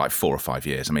too long ago, like 4 or 5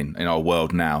 years. I mean, in our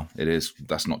world now,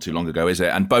 that's not too long ago, is it?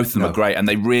 And both of them are great. And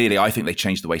I think they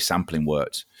changed the way sampling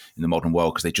worked in the modern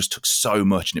world because they just took so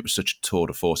much and it was such a tour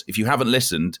de force. If you haven't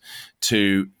listened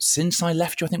to Since I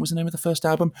Left You, I think was the name of the first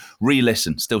album,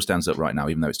 re-listen. Still stands up right now,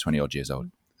 even though it's 20-odd years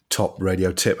old. Top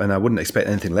radio tip, and I wouldn't expect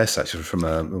anything less actually from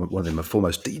one of the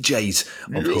foremost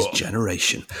DJs of his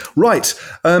generation. Right,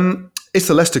 it's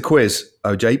the Leicester quiz,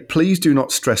 OJ. Please do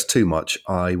not stress too much.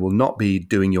 I will not be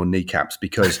doing your kneecaps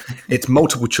because it's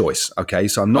multiple choice, okay?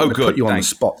 So I'm not going to put you on the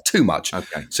spot too much.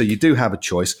 Okay. So you do have a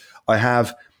choice. I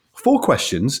have 4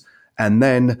 questions, and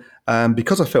then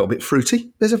because I felt a bit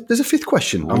fruity, there's a 5th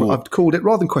question. I've called it,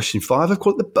 rather than question 5, I've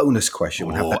called it the bonus question.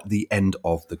 We'll have that at the end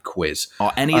of the quiz.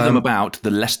 Are any of them about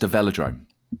the Leicester Velodrome?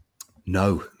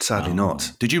 No, sadly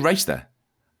not. Did you race there?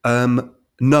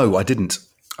 No, I didn't.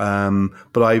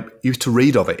 But I used to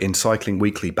read of it in Cycling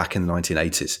Weekly back in the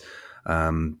 1980s.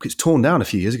 It's torn down a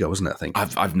few years ago, wasn't it, I think?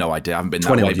 I've no idea. I haven't been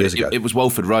 20 years ago. It was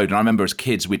Walford Road, and I remember as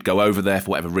kids we'd go over there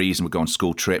for whatever reason. We'd go on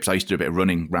school trips. I used to do a bit of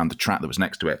running around the track that was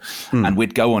next to it, and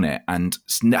we'd go on it. And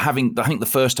I think the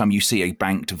first time you see a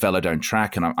banked velodrome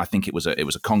track, and I think it was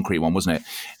a concrete one, wasn't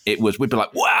it? We'd be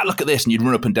like, wow, look at this, and you'd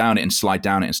run up and down it and slide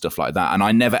down it and stuff like that. And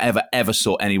I never ever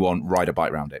saw anyone ride a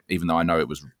bike around it, even though I know it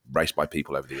was raced by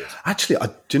people over the years. Actually,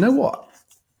 do you know what?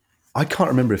 I can't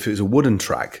remember if it was a wooden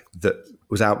track that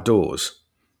was outdoors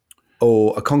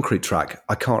or a concrete track.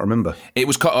 I can't remember. It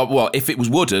was, well, if it was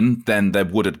wooden, then the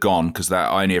wood had gone because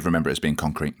I only ever remember it as being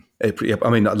concrete. I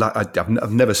mean,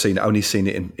 I've never seen it. Only seen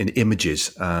it in images.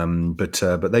 But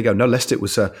there you go. No, Leicester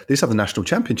was. They used to have the national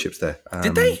championships there.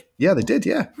 Did they? Yeah, they did.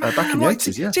 Yeah, back in the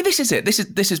 80s. Yeah. See, this is it.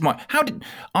 This is my.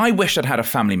 I wish I'd had a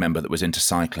family member that was into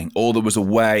cycling, or there was a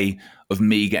way of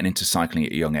me getting into cycling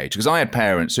at a young age. Because I had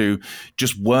parents who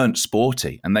just weren't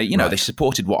sporty, and they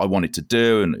supported what I wanted to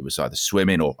do, and it was either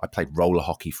swimming or I played roller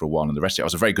hockey for a while, and the rest of it. I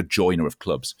was a very good joiner of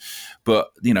clubs, but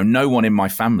no one in my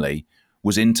family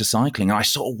was into cycling, and I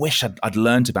sort of wish I'd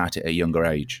learned about it at a younger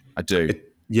age. I do.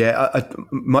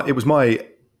 It was my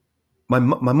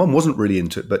mum wasn't really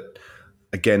into it, but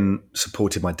again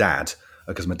supported my dad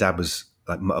because my dad was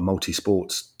like a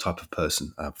multi-sports type of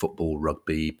person, football,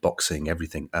 rugby, boxing,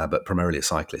 everything, but primarily a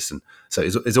cyclist. And so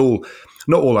it's all,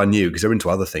 not all I knew because they're into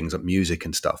other things like music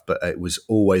and stuff, but it was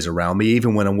always around me.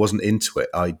 Even when I wasn't into it,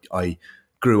 I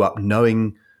grew up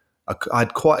knowing. I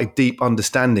had quite a deep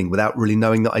understanding without really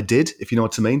knowing that I did, if you know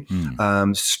what I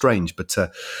mean. Strange, but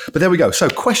there we go. So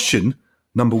question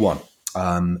number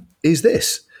 1 is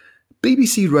this.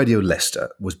 BBC Radio Leicester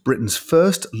was Britain's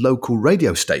first local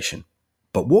radio station.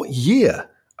 But what year,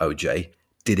 OJ,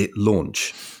 did it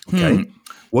launch? Okay.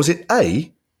 Was it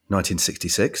A,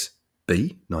 1966, B,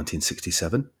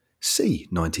 1967, C,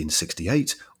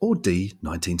 1968, or D,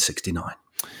 1969?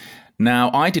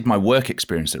 Now, I did my work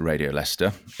experience at Radio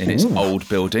Leicester in its old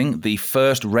building. The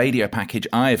first radio package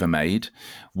I ever made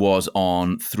was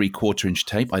on 3/4-inch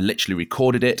tape. I literally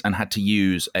recorded it and had to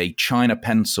use a China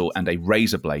pencil and a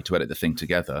razor blade to edit the thing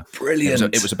together.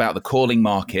 Brilliant. It was about the calling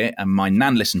market, and my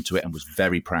nan listened to it and was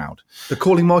very proud. The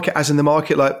calling market, as in the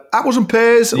market, like apples and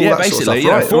pears? Yeah, basically.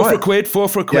 Sort of Four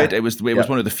for a quid. Yeah. It was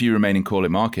one of the few remaining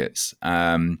calling markets.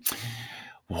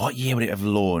 What year would it have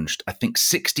launched? I think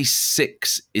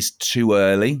 66 is too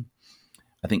early.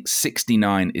 I think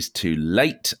 69 is too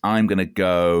late. I'm going to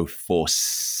go for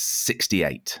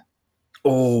 68.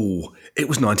 Oh, it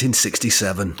was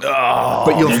 1967. Oh,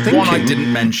 but you're thinking, one I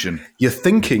didn't mention. Your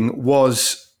thinking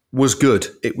was good.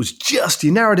 It was just,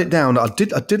 you narrowed it down. I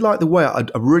did like the way, I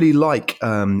really like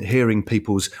hearing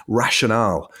people's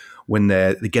rationale when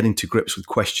they're getting to grips with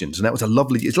questions. And that was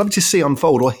it's lovely to see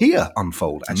unfold or hear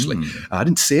unfold, actually. I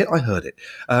didn't see it, I heard it.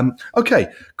 Okay,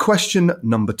 question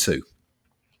number 2.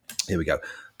 Here we go.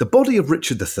 The body of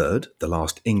Richard III, the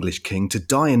last English king to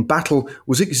die in battle,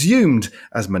 was exhumed,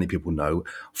 as many people know,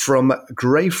 from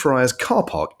Greyfriars car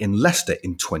park in Leicester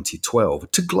in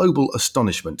 2012, to global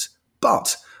astonishment.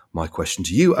 But my question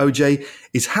to you, OJ,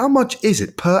 is how much is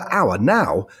it per hour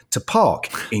now to park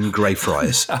in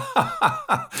Greyfriars?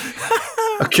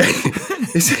 Okay.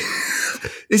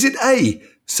 Is it A,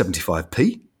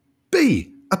 75p,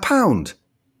 B, £1,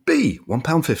 B,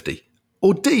 £1.50,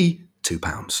 or D,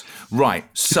 £2? Right.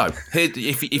 So,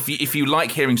 if you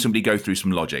like hearing somebody go through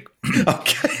some logic,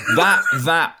 okay,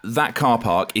 that car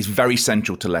park is very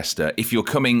central to Leicester. If you're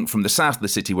coming from the south of the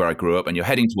city where I grew up and you're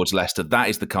heading towards Leicester, that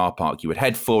is the car park you would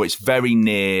head for. It's very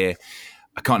near.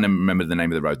 I can't remember the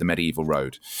name of the road, the medieval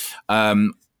road.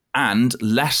 And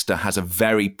Leicester has a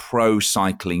very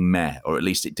pro-cycling mayor, or at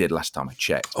least it did last time I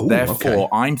checked. Ooh, Therefore, okay.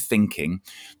 I'm thinking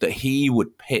that he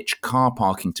would pitch car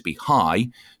parking to be high,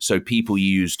 so people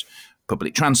used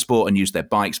public transport and used their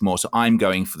bikes more. So I'm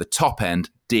going for the top end,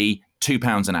 D,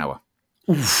 £2 an hour.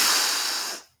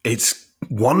 Oof. It's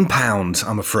 £1,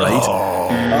 I'm afraid.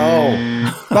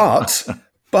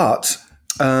 But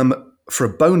for a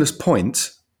bonus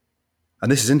point,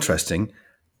 and this is interesting,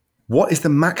 what is the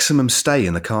maximum stay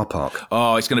in the car park?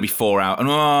 Oh, it's going to be 4 hours.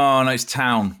 Oh, no, it's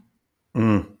town.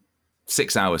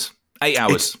 6 hours. 8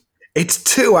 hours. It's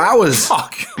 2 hours.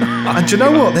 Fuck. And do you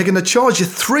know what? They're going to charge you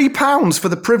 £3 for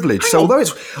the privilege. So although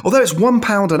it's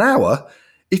 £1 an hour,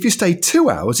 if you stay 2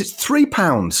 hours, it's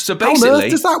 £3. So basically, how on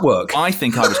earth does that work? I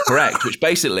think I was correct, which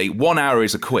basically 1 hour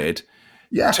is £1.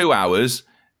 Yeah. 2 hours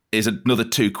is another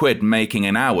 £2, making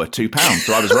an hour £2.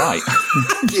 So I was right.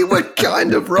 You were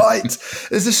kind of right.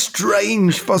 There's a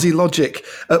strange fuzzy logic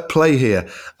at play here.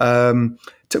 It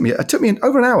took me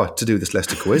over an hour to do this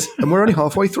Leicester quiz, and we're only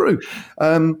halfway through.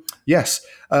 Yes.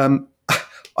 I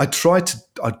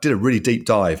did a really deep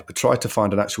dive. I tried to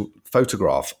find an actual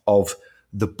photograph of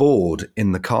the board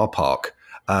in the car park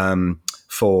and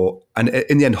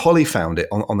in the end, Holly found it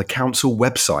on the council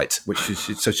website,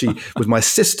 so she was my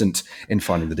assistant in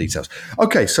finding the details.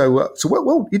 Okay, so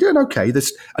well, you're doing okay.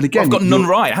 And again, I've got none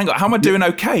right. Hang on, how am I doing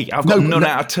okay? I've got none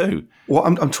out of 2. What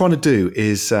I'm trying to do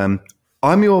is,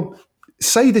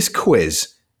 say this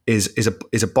quiz is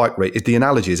a bike race. The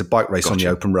analogy is a bike race on the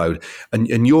open road,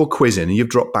 and you're quizzing, and you've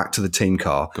dropped back to the team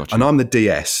car, Gotcha. and I'm the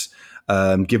DS.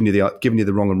 giving you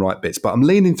the wrong and right bits. But I'm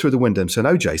leaning through the window and saying,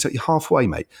 OJ, so you're halfway,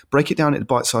 mate. Break it down into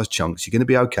bite-sized chunks. You're going to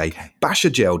be okay. Bash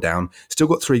your gel down. Still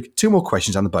got 2 more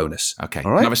questions and the bonus. Okay.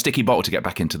 All right? Can I have a sticky bottle to get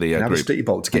back into the group? Have a sticky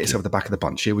bottle to get yourself at the back of the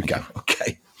bunch. Here we go.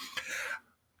 Okay.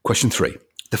 Question 3.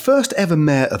 The first ever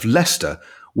mayor of Leicester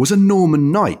was a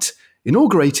Norman knight,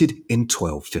 inaugurated in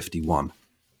 1251.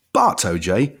 But,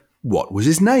 OJ, what was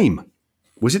his name?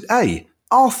 Was it A,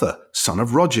 Arthur, son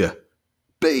of Roger,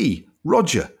 B,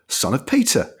 Roger, son of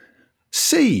Peter,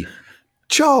 C,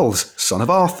 Charles, son of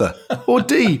Arthur, or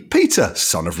D, Peter,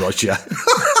 son of Roger?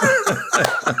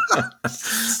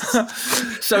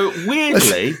 So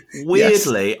weirdly, Yes.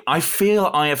 I feel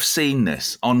I have seen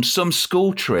this on some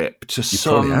school trip to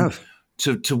probably have.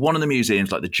 to one of the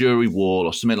museums, like the Jury Wall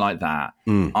or something like that.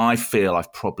 I feel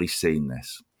I've probably seen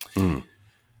this.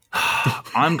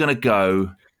 I'm going to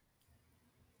go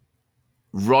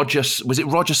Roger. Was it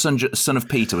Roger, son of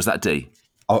Peter? Was that D?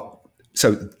 Oh,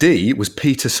 so D was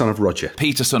Peter, son of Roger.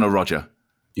 Peter, son of Roger.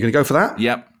 You going to go for that?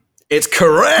 Yep. It's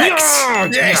correct.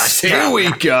 Yes. Here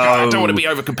we go. I don't want to be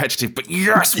over competitive, but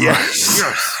yes.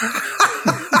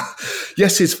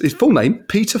 Yes, his full name,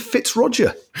 Peter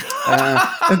Fitzroger.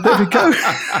 And there we go.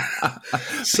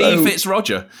 P.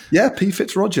 Fitzroger. Yeah, P.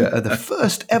 Fitzroger, the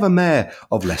first ever mayor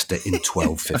of Leicester in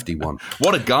 1251.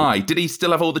 What a guy. Did he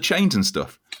still have all the chains and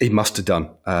stuff? He must have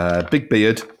done. Big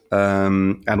beard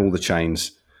and all the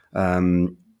chains.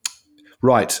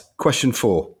 Right, question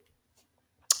 4.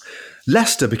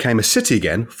 Leicester became a city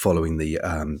again following the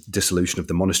dissolution of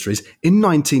the monasteries in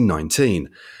 1919,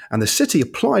 and the city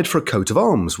applied for a coat of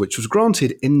arms, which was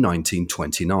granted in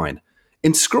 1929.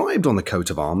 Inscribed on the coat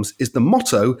of arms is the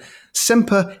motto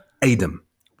Semper Eadem,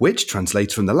 which,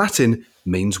 translated from the Latin,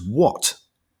 means what?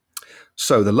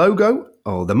 So the logo,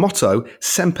 or the motto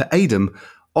Semper Eadem,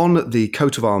 on the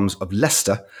coat of arms of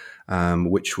Leicester,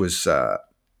 which was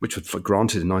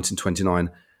granted in 1929,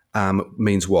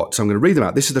 means what? So I'm going to read them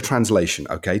out. This is the translation,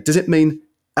 okay? Does it mean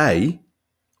A,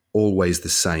 always the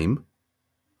same?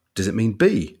 Does it mean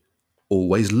B,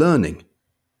 always learning?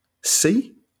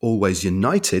 C, always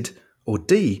united? Or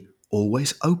D,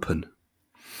 always open?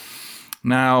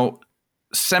 Now,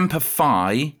 Semper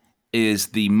Fi is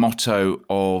the motto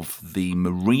of the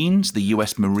Marines, the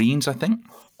US Marines, I think.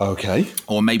 Okay.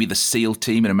 Or maybe the SEAL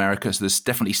team in America. So there's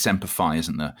definitely Semper Fi,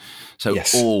 isn't there? So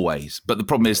Yes. always. But the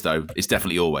problem is, though, it's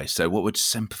definitely always. So what would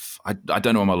Semper Fi... I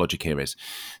don't know what my logic here is.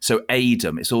 So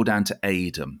Eadem, it's all down to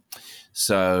Eadem.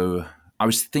 So I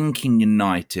was thinking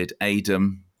united.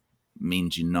 Eadem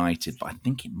means united, but I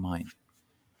think it might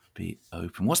be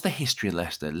open. What's the history of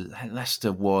Leicester?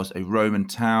 Leicester was a Roman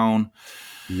town.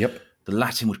 Yep. The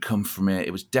Latin would come from it.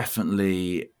 It was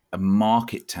definitely a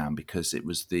market town because it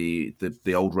was the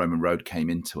old Roman road came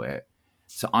into it.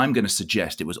 So I'm going to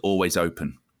suggest it was always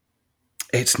open.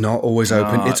 It's not always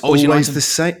open. It's always always united? the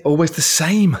same. Always the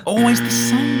same. Always the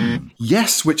same.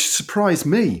 Yes, which surprised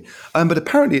me. But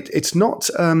apparently it's not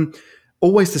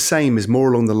always the same. Is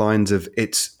more along the lines of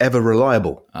it's ever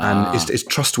reliable and it's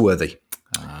trustworthy.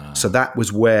 So that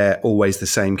was where always the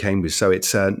same came with. So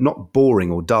it's not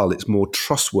boring or dull. It's more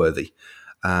trustworthy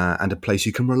and a place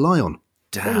you can rely on.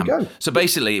 Damn. There we go. So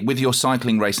basically, with your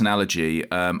cycling race analogy,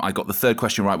 I got the third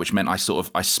question right, which meant I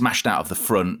smashed out of the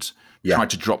front,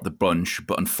 tried to drop the bunch,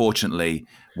 but unfortunately,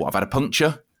 I've had a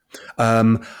puncture?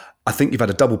 I think you've had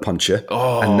a double puncture,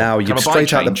 and now you're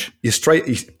straight out. You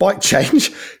bike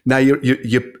change. Now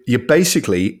you're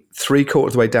basically 3/4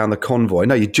 of the way down the convoy.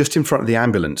 No, you're just in front of the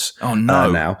ambulance. Oh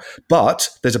no! Now, but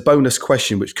there's a bonus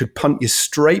question which could punt you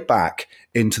straight back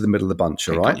into the middle of the bunch.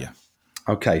 All right.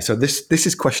 Okay, so this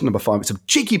is question number 5. It's a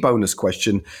cheeky bonus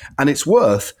question, and it's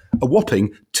worth a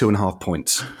whopping 2.5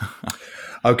 points.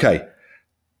 Okay,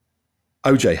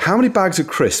 OJ, how many bags of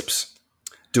crisps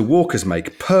do Walkers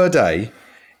make per day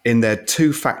in their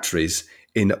 2 factories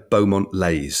in Beaumont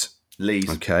Leys? Leys.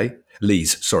 Okay,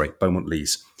 Beaumont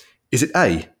Leys. Is it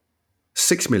A,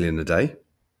 6 million a day,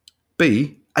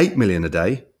 B, 8 million a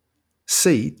day,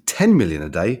 C, 10 million a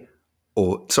day,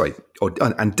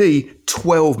 and D,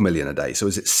 12 million a day? So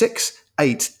is it 6,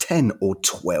 8, 10 or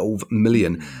 12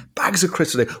 million bags of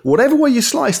crisps a day? Whatever way you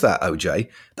slice that, OJ,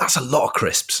 that's a lot of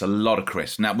crisps. A lot of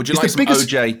crisps. Now, would you It's like the some biggest-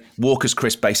 OJ Walker's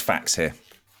crisp-based facts here?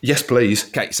 Yes, please.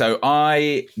 Okay, so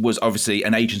I was obviously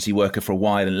an agency worker for a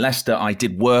while in Leicester. I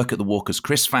did work at the Walker's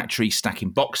Crisp Factory stacking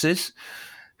boxes.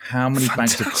 How many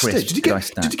bags of Fantastic. crisps did I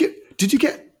stack? Did you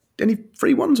get any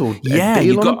free ones or Yeah, a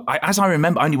deal on them? as I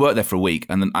remember, I only worked there for a week,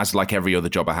 and then as like every other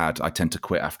job I had, I tend to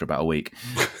quit after about a week.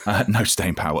 No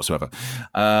staying power whatsoever.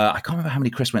 I can't remember how many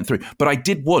crisps went through, but I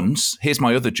did once. Here's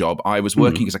my other job. I was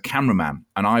working as a cameraman,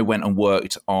 and I went and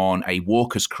worked on a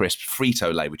Walker's Crisps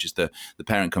Frito-Lay, which is the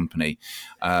parent company.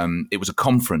 It was a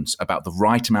conference about the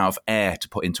right amount of air to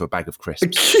put into a bag of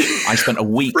crisps. I spent a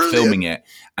week filming it,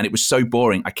 and it was so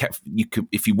boring.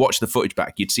 If you watch the footage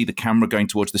back, you'd see the camera going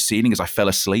towards the ceiling as I fell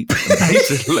asleep,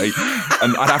 basically.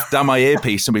 And I'd have to down my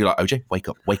earpiece, somebody like, OJ, wake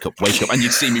up. And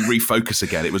you'd see me refocus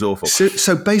again. It was awful.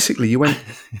 So basically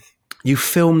you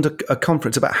filmed a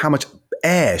conference about how much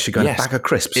air should go in a bag of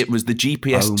crisps. It was the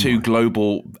GPS2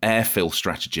 global air fill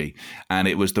strategy, and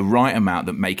it was the right amount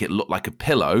that make it look like a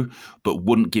pillow but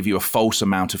wouldn't give you a false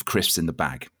amount of crisps in the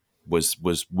bag was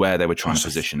where they were trying to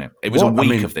position it. It was a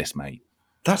week of this, mate.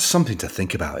 That's something to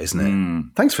think about, isn't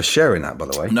it? Thanks for sharing that, by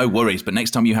the way. No worries, but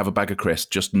next time you have a bag of crisps,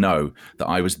 just know that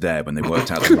I was there when they worked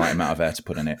out the right amount of air to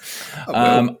put in it.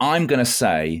 I'm going to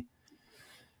say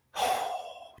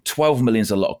 12 million is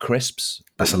a lot of crisps.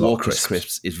 That's a lot of Walker's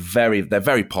crisps. they're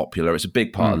very popular. It's a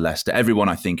big part of Leicester. Everyone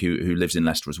I think who lives in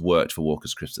Leicester has worked for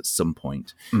Walker's Crisps at some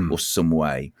point or some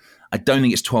way. I don't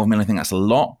think it's 12 million. I think that's a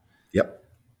lot. Yep.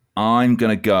 I'm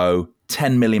going to go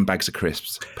 10 million bags of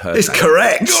crisps per It's day.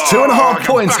 correct. 2.5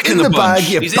 points back in in the the bag. bunch.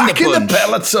 You're He's back in in the the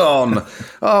bunch. peloton.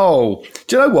 Oh,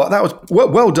 do you know what? That was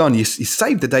well done. You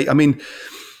saved the day. I mean,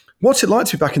 what's it like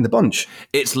to be back in the bunch?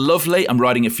 It's lovely. I'm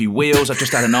riding a few wheels. I've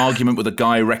just had an argument with a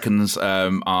guy who reckons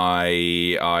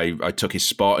I took his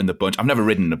spot in the bunch. I've never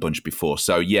ridden in a bunch before.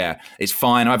 So, yeah, it's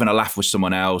fine. I'm having a laugh with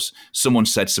someone else. Someone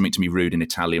said something to me rude in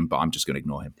Italian, but I'm just going to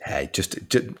ignore him. Hey, do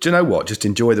you know what? Just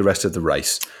enjoy the rest of the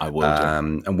race. I will do.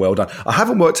 And well done. I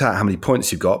haven't worked out how many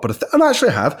points you've got, but I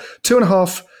actually have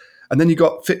 2.5. And then you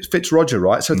got Fitzroger,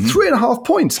 right? So 3.5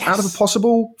 points out of a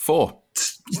possible 4.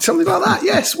 something like that.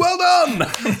 Yes, well done.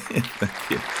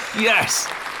 Thank you. Yes.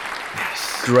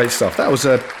 Great stuff. That was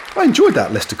I enjoyed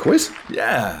that Leicester quiz.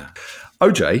 Yeah.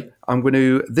 OJ, I'm going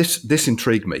to this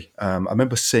intrigued me. I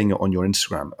remember seeing it on your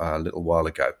Instagram a little while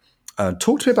ago.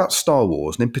 Talk to me about Star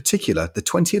Wars, and in particular, the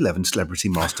 2011 Celebrity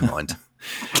Mastermind.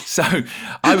 So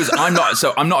I'm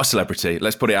not a celebrity.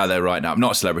 Let's put it out there right now. I'm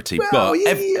not a celebrity, but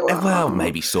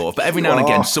maybe sort of. But every now and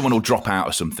again, someone will drop out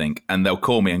or something, and they'll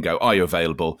call me and go, "Are you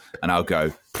available?" And I'll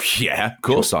go, "Yeah, of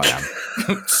course I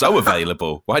am. So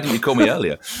available. Why didn't you call me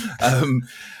earlier?"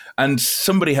 And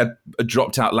somebody had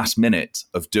dropped out last minute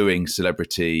of doing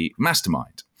Celebrity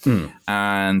Mastermind.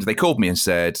 And they called me and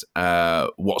said,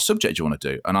 what subject do you want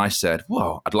to do? And I said,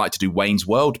 well, I'd like to do Wayne's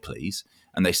World, please.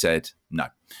 And they said, no,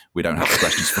 we don't have the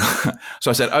questions for that. So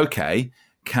I said, okay,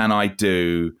 can I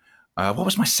do, what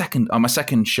was my second? My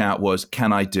second shout was,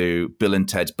 can I do Bill and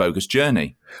Ted's Bogus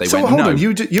Journey? They went, hold no. on,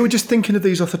 you were just thinking of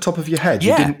these off the top of your head.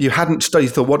 Yeah. You hadn't studied. You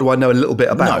thought, what do I know a little bit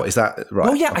about? No. Is that right?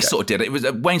 Well, yeah, Okay. I sort of did. It was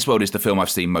Wayne's World is the film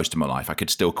I've seen most of my life. I could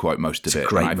still quote most of it.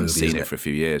 great I haven't movie, seen isn't it it? for a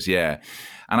few years. Yeah.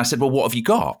 And I said, well, what have you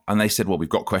got? And they said, well, we've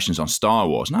got questions on Star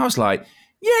Wars. And I was like,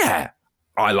 yeah,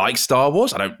 I like Star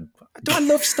Wars. Do I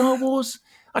love Star Wars?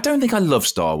 I don't think I love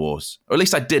Star Wars. Or at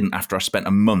least I didn't after I spent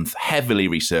a month heavily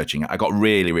researching it. I got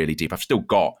really, really deep. I've still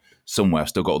got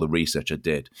all the research I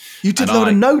did. You did And a load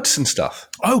of notes and stuff.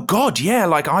 Oh, God, yeah.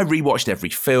 Like, I rewatched every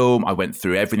film. I went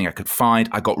through everything I could find.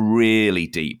 I got really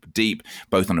deep,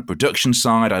 both on the production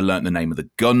side. I learnt the name of the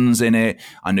guns in it.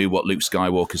 I knew what Luke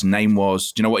Skywalker's name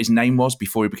was. Do you know what his name was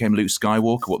before he became Luke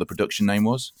Skywalker, what the production name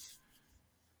was?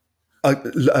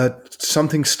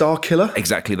 Something Starkiller?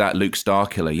 Exactly that, Luke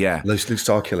Starkiller, yeah. Luke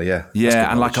Starkiller, yeah. That's Yeah, good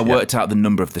and like I knowledge, yeah. worked out the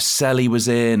number of the cell he was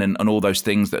in and all those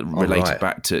things that related right.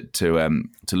 back to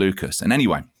Lucas. And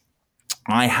anyway,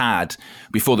 I had,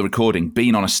 before the recording,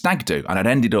 been on a stag do, and I'd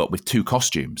ended up with 2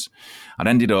 costumes. I'd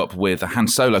ended up with a Han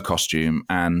Solo costume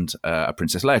and a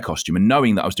Princess Leia costume. And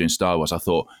knowing that I was doing Star Wars, I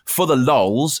thought, for the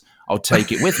lols, I'll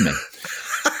take it with me.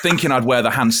 Thinking I'd wear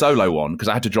the Han Solo one, because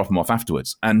I had to drop them off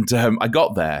afterwards. And I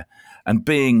got there, and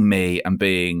being me and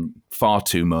being far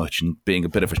too much and being a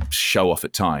bit of a show-off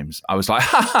at times, I was like,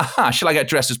 shall I get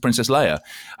dressed as Princess Leia?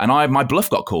 And my bluff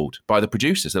got called by the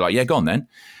producers. They're like, yeah, go on then.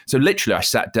 So literally I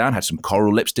sat down, had some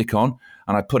coral lipstick on,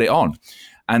 and I put it on.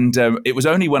 And it was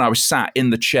only when I was sat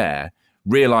in the chair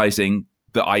realising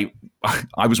that I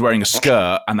was wearing a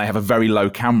skirt and they have a very low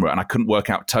camera and I couldn't work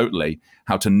out totally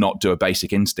how to not do a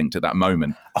Basic Instinct at that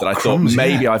moment that I thought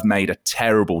maybe I've made a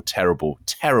terrible, terrible,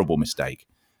 terrible mistake.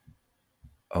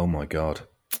 Oh, my God.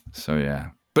 So,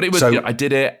 yeah. But it was, I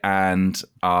did it and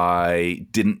I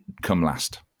didn't come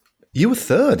last. You were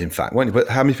third, in fact, weren't you? But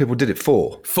how many people did it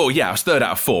for? 4, yeah. I was third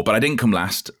out of 4, but I didn't come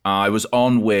last. I was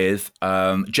on with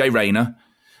Jay Rayner,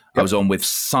 I was on with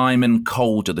Simon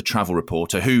Calder, the travel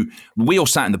reporter, who we all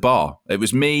sat in the bar. It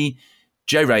was me,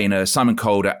 Jay Rayner, Simon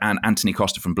Calder, and Anthony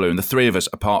Costa from Blue, and the three of us,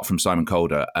 apart from Simon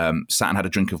Calder, sat and had a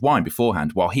drink of wine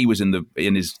beforehand, while he was in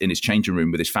his changing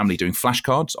room with his family doing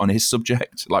flashcards on his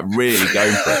subject, like really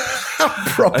going for it.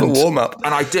 Proper warm up.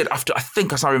 And I did after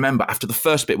the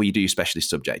first bit where you do your specialist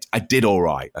subject, I did all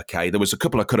right. Okay, there was a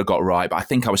couple I could have got right, but I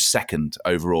think I was second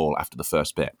overall after the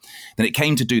first bit. Then it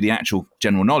came to do the actual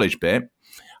general knowledge bit,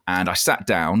 and I sat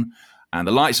down. And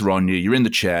the lights are on you, you're in the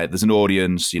chair, there's an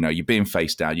audience, you're being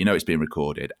faced down, it's being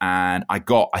recorded. And I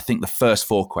got, I think, the first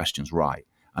 4 questions right.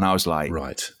 And I was like,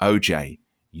 right. OJ,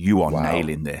 you are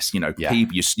nailing this.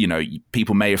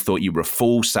 People may have thought you were a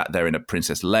fool sat there in a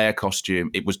Princess Leia costume.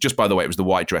 It was just, by the way, it was the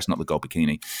white dress, not the gold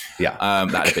bikini. Yeah.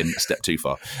 That had been a step too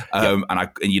far. And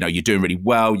you're doing really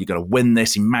well. You're going to win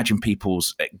this. Imagine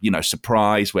people's,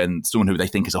 surprise when someone who they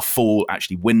think is a fool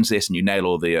actually wins this, and you nail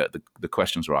all the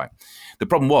questions right. The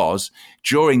problem was,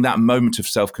 during that moment of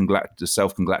saying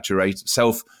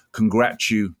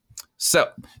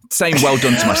well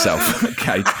done to myself.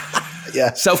 Okay.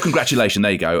 Yeah. Self-congratulation,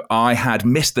 there you go. I had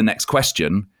missed the next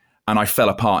question and I fell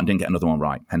apart and didn't get another one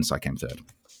right. Hence I came third.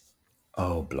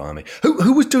 Oh, blimey.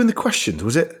 Who was doing the questions?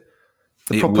 Was it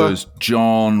It was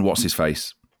John, what's his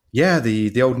face? Yeah,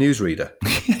 the old newsreader.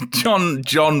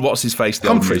 John, what's his face? The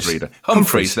Humphreys. old newsreader.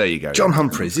 Humphreys, there you go. John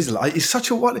Humphreys. He's such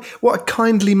a, what a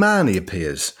kindly man he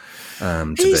appears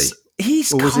to be.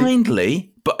 He's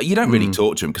kindly, but you don't really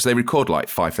talk to him because they record like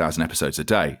 5,000 episodes a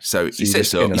day. So he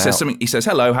sits up, he says something, he says,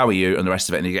 hello, how are you? And the rest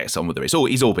of it, and he gets on with it.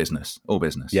 He's all business.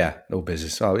 Yeah, all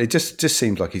business. Oh, it just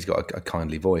seems like he's got a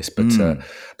kindly voice. But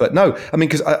no, I mean,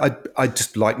 because I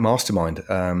just like Mastermind.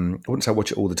 I wouldn't say I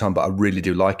watch it all the time, but I really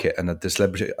do like it. And the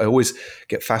celebrity, I always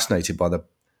get fascinated by the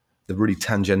really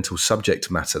tangential subject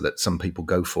matter that some people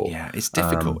go for. Yeah, it's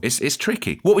difficult. It's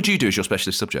tricky. What would you do as your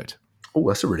specialist subject? Oh,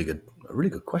 that's a really good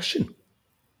question.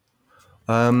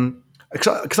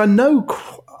 Because I know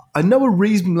a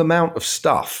reasonable amount of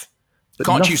stuff. You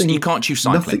can't choose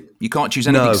cycling. You can't choose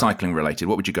anything cycling related.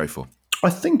 What would you go for? I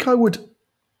think it'd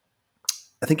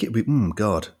be.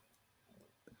 God.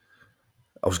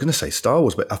 I was going to say Star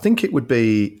Wars, but I think it would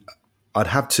be. I'd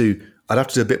have to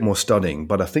do a bit more studying,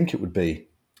 but I think it would be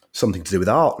something to do with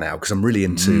art now, because I'm really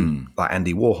into like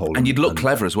Andy Warhol, and you'd look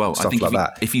clever as well. Stuff I think like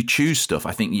that. If you choose stuff,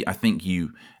 I think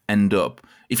you end up.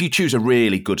 If you choose a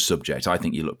really good subject, I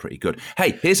think you look pretty good.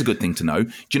 Hey, here's a good thing to know.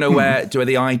 Do you know where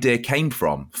the idea came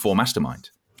from for Mastermind?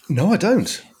 No, I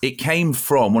don't. It came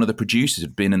from one of the producers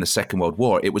who'd been in the Second World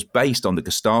War. It was based on the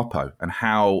Gestapo and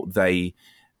how they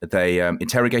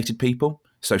interrogated people.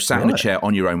 So sat in a chair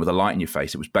on your own with a light in your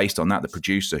face. It was based on that. The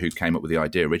producer who came up with the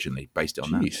idea originally based it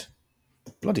on that.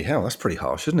 Bloody hell, that's pretty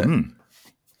harsh, isn't it?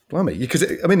 Blimey, because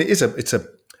it's a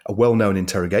well-known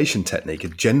interrogation technique.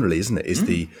 It generally, isn't it? Is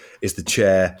the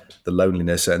chair, the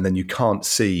loneliness, and then you can't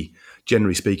see.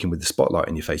 Generally speaking, with the spotlight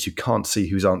in your face, you can't see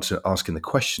who's asking the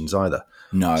questions either.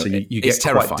 No, so you get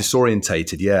terrifying. Quite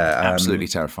disorientated. Yeah, absolutely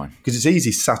terrifying. Because it's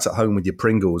easy sat at home with your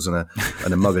Pringles and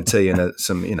a mug of tea and a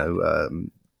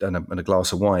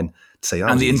glass of wine to say,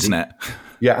 and the internet.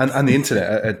 Yeah, and the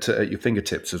internet at your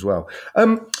fingertips as well.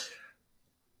 I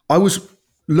was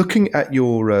looking at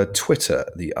your Twitter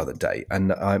the other day,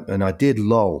 and I did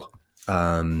lol.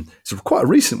 It's quite a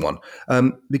recent one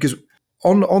because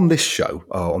on this show,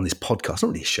 on this podcast, not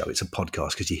really a show, it's a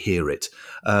podcast because you hear it.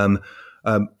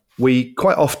 We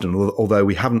quite often, although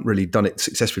we haven't really done it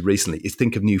successfully recently, is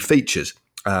think of new features.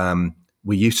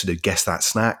 We used to do Guess That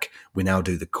Snack. We now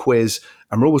do the quiz,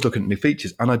 and we're always looking at new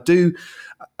features.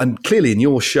 And clearly in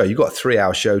your show, you've got a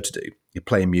 3-hour show to do. You're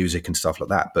playing music and stuff like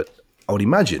that, but I would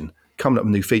imagine coming up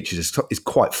with new features is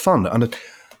quite fun. And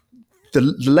the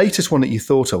latest one that you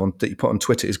thought of that you put on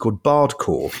Twitter is called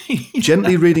Bardcore,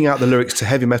 gently reading out the lyrics to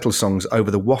heavy metal songs over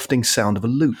the wafting sound of a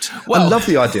lute. I love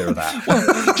the idea of that.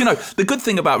 Well, do you know, the good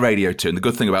thing about Radio 2 and the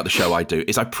good thing about the show I do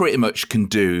is I pretty much can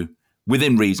do,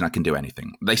 within reason, I can do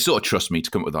anything. They sort of trust me to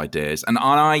come up with ideas. And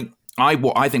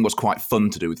what I think was quite fun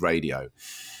to do with radio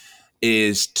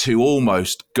is to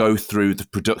almost go through the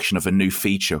production of a new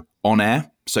feature on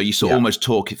air. So you sort of almost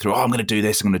talk it through, I'm going to do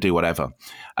this, I'm going to do whatever.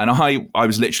 And I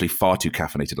was literally far too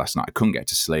caffeinated last night. I couldn't get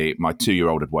to sleep. My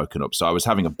 2-year-old had woken up, so I was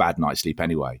having a bad night's sleep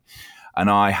anyway.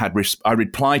 And I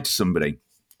replied to somebody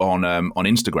on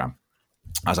Instagram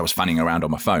as I was fanning around on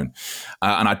my phone.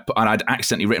 And I'd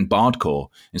accidentally written Bardcore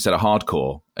instead of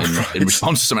hardcore in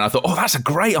response to something. I thought, that's a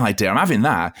great idea. I'm having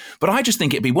that. But I just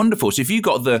think it'd be wonderful. So if you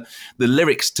got the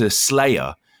lyrics to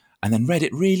Slayer and then read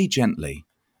it really gently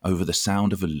over the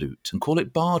sound of a lute and call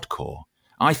it Bardcore,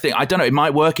 I don't know, it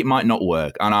might work, it might not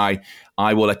work. And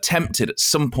I will attempt it at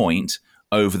some point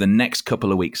over the next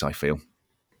couple of weeks, I feel.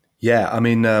 Yeah, I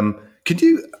mean, could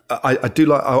you? I do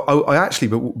like. I actually,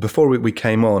 but before we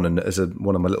came on, and as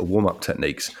one of my little warm up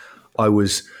techniques, I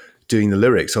was doing the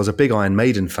lyrics. I was a big Iron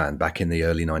Maiden fan back in the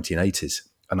early 1980s,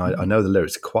 and I know the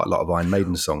lyrics to quite a lot of Iron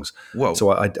Maiden songs. Whoa. So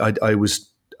I was.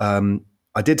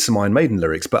 I did some Iron Maiden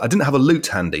lyrics, but I didn't have a lute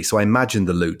handy, so I imagined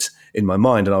the lute in my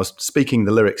mind, and I was speaking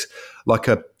the lyrics like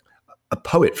a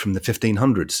poet from the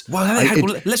 1500s.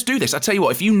 Well, let's do this. I tell you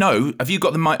what. If you know, have you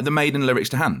got the Maiden lyrics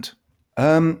to hand?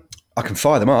 I can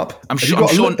fire them up. I'm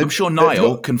sure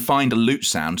Niall can find a lute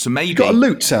sound. So maybe you got a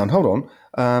lute sound. Hold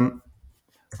on.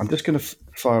 I'm just going to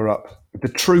fire up the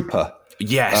Trooper.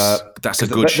 Yes, that's a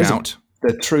good shout.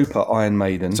 The Trooper Iron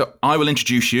Maiden. So I will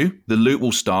introduce you. The lute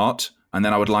will start, and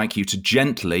then I would like you to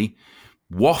gently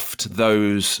waft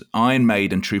those Iron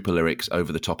Maiden Trooper lyrics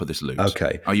over the top of this lute.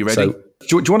 Okay. Are you ready? So,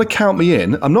 do you want to count me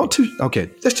in? I'm not too... Okay,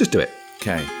 let's just do it.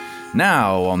 Okay.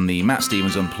 Now, on the Matt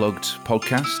Stevens Unplugged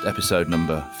podcast, episode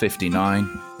number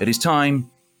 59, it is time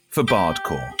for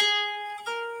Bardcore.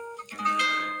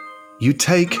 You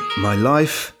take my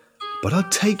life, but I'll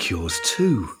take yours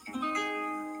too.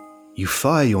 You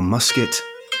fire your musket,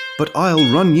 but I'll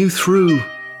run you through.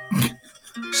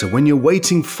 So when you're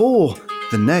waiting for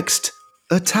the next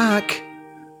attack,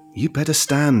 you better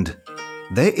stand.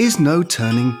 There is no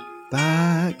turning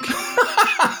back.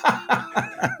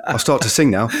 I'll start to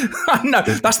sing now. No,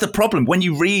 that's the problem. When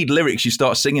you read lyrics, you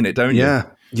start singing it, don't you?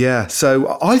 Yeah.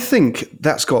 So I think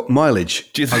that's got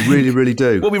mileage. Do you think? I really, really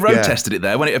do. Well, we road tested it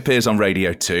there. When it appears on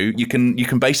Radio 2, you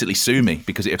can basically sue me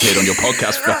because it appeared on your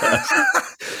podcast first.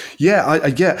 Yeah.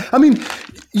 I mean,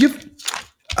 you've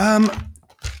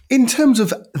in terms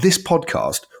of this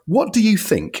podcast, what do you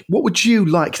think? What would you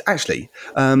like? Actually,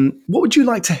 what would you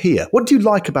like to hear? What do you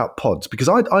like about pods? Because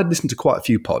I'd listened to quite a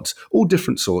few pods, all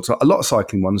different sorts. A lot of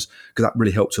cycling ones because that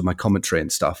really helps with my commentary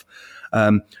and stuff.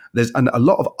 There's a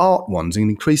lot of art ones and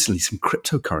increasingly some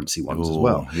cryptocurrency ones as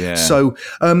well. Yeah. So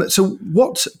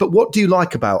what do you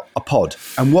like about a pod?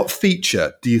 And what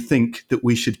feature do you think that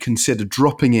we should consider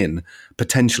dropping in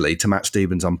potentially to Matt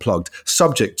Stevens Unplugged,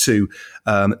 subject to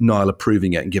Niall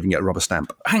approving it and giving it a rubber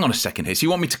stamp? Hang on a second here. So you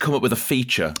want me to come up with a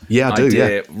feature? Yeah, I do.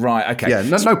 Idea? Yeah. Right. Okay. Yeah.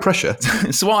 No pressure.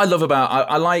 So what I love about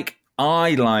I like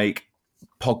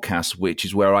podcasts, which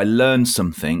is where I learn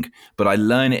something, but I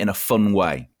learn it in a fun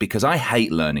way because I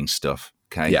hate learning stuff.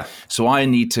 Okay. Yeah. So I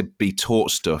need to be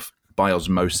taught stuff by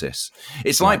osmosis.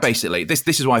 It's like basically this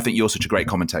is why I think you're such a great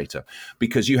commentator,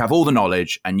 because you have all the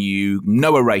knowledge and you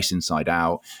know a race inside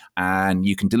out and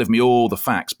you can deliver me all the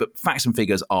facts, but facts and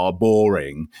figures are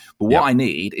boring. But what I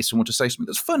need is someone to say something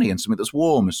that's funny and something that's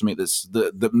warm and something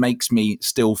that makes me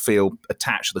still feel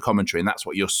attached to the commentary, and that's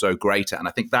what you're so great at. And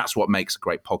I think that's what makes a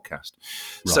great podcast.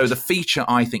 Right. So the feature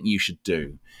I think you should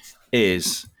do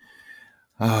is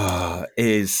come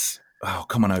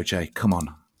on, OJ, come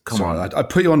on. Come on. I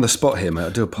put you on the spot here, mate. I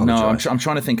do apologise. No, I'm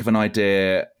trying to think of an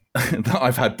idea that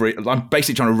I've had. I'm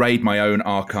basically trying to raid my own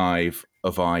archive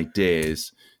of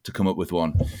ideas to come up with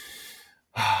one.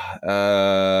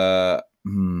 Damn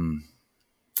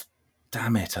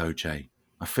it, OJ.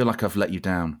 I feel like I've let you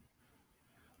down.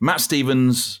 Matt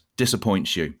Stevens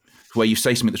disappoints you, where you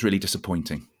say something that's really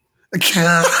disappointing.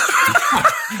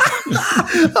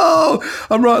 Oh,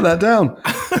 I'm writing that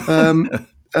down.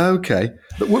 Okay,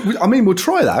 but we'll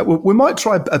try that. We might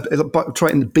try it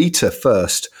in the beta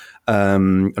first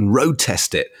and road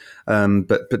test it.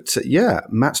 But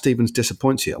Matt Stevens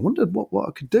disappoints you. I wondered what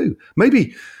I could do.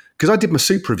 Maybe because I did my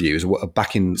super reviews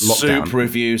back in lockdown. Super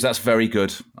reviews, that's very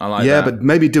good. I like that. Yeah, but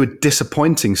maybe do a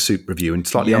disappointing super review and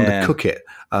slightly undercook it,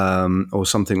 or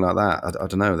something like that. I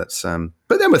don't know. That's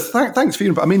but then thanks for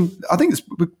you. I mean, I think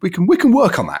we can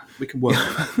work on that. We can work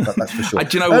on that. That's for sure.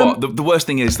 Do you know what? The worst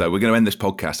thing is though, we're going to end this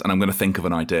podcast and I'm going to think of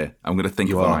an idea.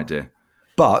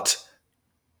 But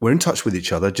we're in touch with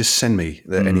each other. Just send me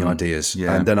any ideas,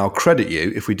 and then I'll credit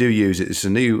you if we do use it. It's a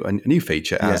new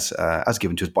feature as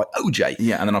given to us by OJ.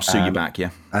 Yeah, and then I'll sue you back. Yeah,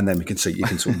 and then you can sort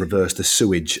of reverse the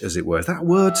sewage, as it were. Is that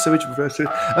word, sewage, reverse sewage?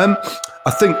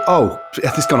 I think. Oh,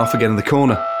 it's gone off again in the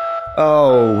corner.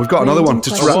 Oh, we've got another one to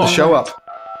wrap the show up.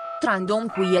 Random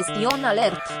question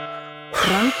alert.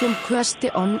 Random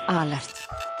question alert.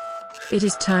 It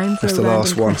is time for That's a the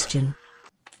last random one. question.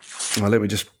 Well, let me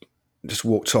just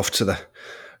walked off to the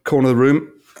corner of the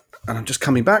room, and I'm just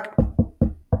coming back.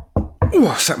 Ooh,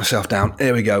 I sat myself down.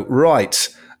 There we go. Right.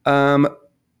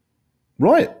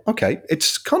 Okay.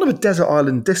 It's kind of a desert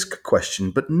island disc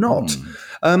question, but not.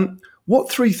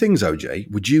 What 3 things, OJ,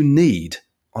 would you need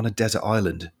on a desert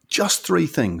island? Just 3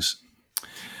 things.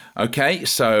 Okay,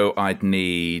 so I'd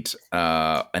need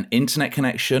an internet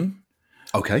connection.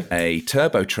 Okay. A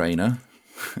turbo trainer.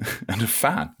 And a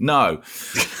fan. No.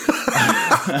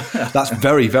 That's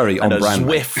very, very on brand.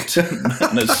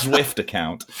 And a Swift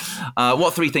account.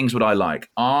 What 3 things would I like?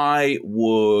 I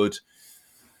would...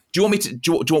 Do you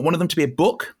want one of them to be a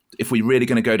book? If we're really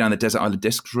going to go down the Desert Island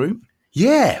Discs route?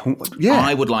 Yeah.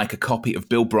 I would like a copy of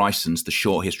Bill Bryson's The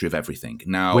Short History of Everything.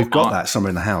 Now we've got that somewhere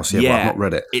in the house, but I've not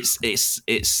read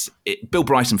it. Bill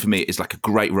Bryson for me is like a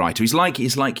great writer. He's like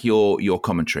your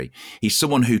commentary. He's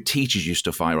someone who teaches you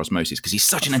stuff via osmosis because he's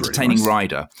such an entertaining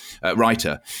writer,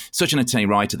 such an entertaining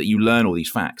writer that you learn all these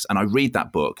facts. And I read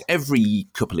that book every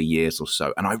couple of years or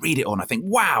so, and I read it all and I think,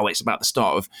 wow, it's about the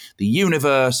start of the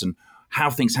universe and how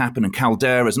things happen and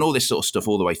calderas and all this sort of stuff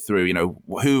all the way through,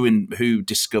 who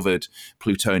discovered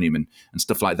plutonium and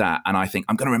stuff like that. And I think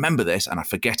I'm going to remember this, and I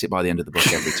forget it by the end of the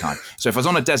book every time. So if I was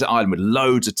on a desert island with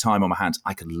loads of time on my hands,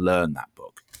 I could learn that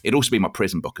book. It'd also be my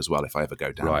prison book as well if I ever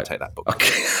go down and take that book.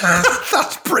 Okay.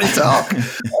 That's pretty dark.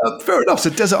 Fair enough. So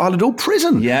desert island or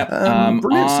prison. Yeah.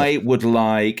 I would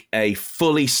like a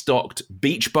fully stocked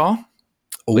beach bar.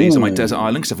 Please, on my desert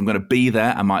island, because if I'm going to be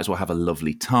there, I might as well have a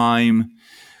lovely time.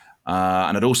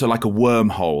 And I'd also like a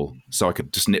wormhole so I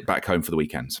could just nip back home for the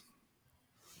weekends.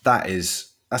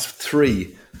 That's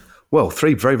 3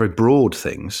 very, very broad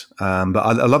things. But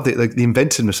I love the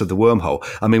inventiveness of the wormhole.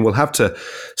 I mean, we'll have to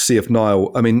see if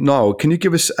Niall, can you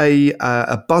give us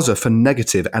a buzzer for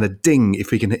negative and a ding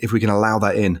if we can allow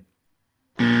that in?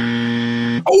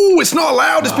 Oh, it's not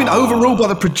allowed. It's been overruled by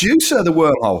the producer, the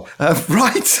wormhole.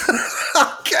 Right.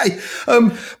 Okay.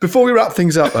 Before we wrap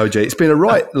things up, OJ, it's been a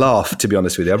right laugh, to be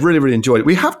honest with you. I've really, really enjoyed it.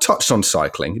 We have touched on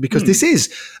cycling because this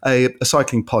is a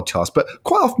cycling podcast, but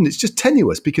quite often it's just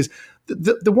tenuous because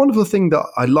the wonderful thing that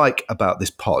I like about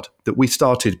this pod that we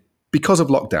started because of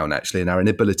lockdown, actually, and our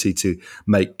inability to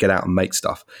get out and make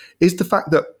stuff, is the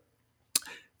fact that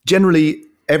generally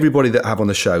everybody that I have on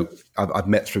the show I've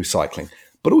met through cycling.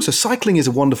 But also cycling is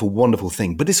a wonderful, wonderful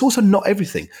thing, but it's also not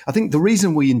everything. I think the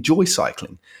reason we enjoy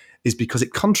cycling is because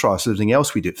it contrasts with everything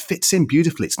else we do. It fits in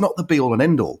beautifully. It's not the be-all and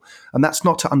end-all. And that's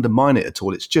not to undermine it at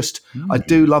all. It's just, I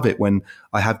do love it when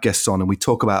I have guests on and we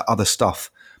talk about other stuff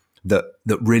that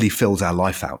really fills our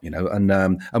life out,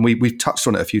 And we've touched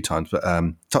on it a few times, but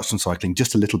touched on cycling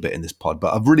just a little bit in this pod.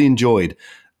 But I've really enjoyed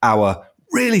our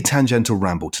really tangential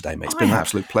ramble today, mate. It's been an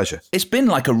absolute pleasure. It's been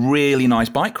like a really nice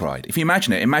bike ride. If you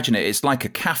imagine it, it's like a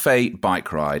cafe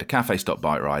bike ride, a cafe stop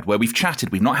bike ride where we've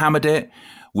chatted, we've not hammered it,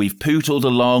 we've pootled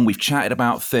along, we've chatted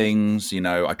about things.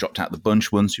 I dropped out the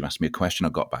bunch once, you asked me a question, I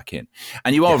got back in.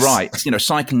 And you are right,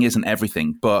 cycling isn't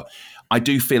everything, but I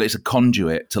do feel it's a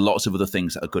conduit to lots of other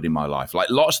things that are good in my life. Like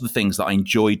lots of the things that I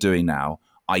enjoy doing now,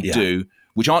 I do,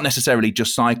 which aren't necessarily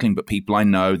just cycling, but people I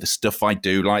know, the stuff I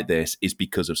do like this is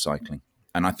because of cycling.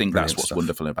 And I think that's what's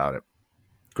wonderful about it.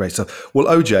 Great stuff. Well,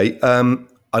 OJ,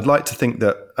 I'd like to think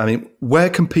that, where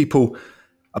can people,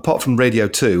 apart from Radio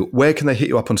 2, where can they hit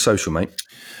you up on social, mate?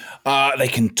 They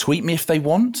can tweet me if they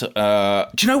want. Do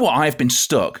you know what? I've been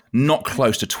stuck not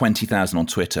close to 20,000 on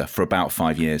Twitter for about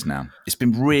 5 years now. It's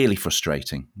been really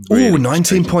frustrating. Really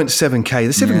 19.7K.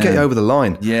 Let's see if we can get you over the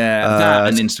line. Yeah, that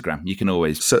and Instagram. You can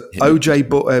always. So OJ,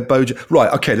 Boj.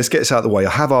 Right, okay, let's get this out of the way.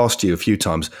 I have asked you a few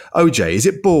times. OJ, is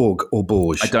it Borg or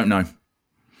Borge? I don't know.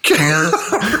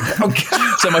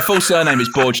 So my full surname is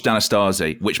Borge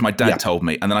D'Anastasi, which my dad told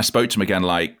me, and then I spoke to him again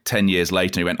like 10 years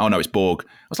later, and he went, "Oh no, it's Borg." I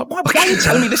was like, "Why are you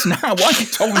telling me this now? Why have you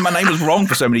told me my name was wrong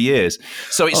for so many years?"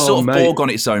 So it's sort of Borg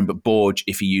on its own, but Borge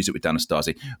if you use it with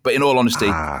D'Anastasi. But in all honesty,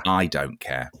 I don't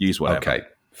care. Use whatever. Okay.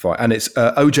 Fine. And it's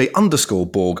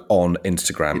OJ_Borg on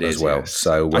Instagram as well. Yes.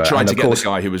 So I tried to get the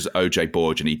guy who was OJ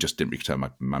Borge, and he just didn't return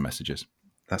my messages.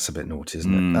 That's a bit naughty,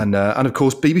 isn't it? And of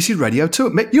course, BBC Radio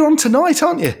 2. You're on tonight,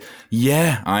 aren't you?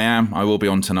 Yeah, I am. I will be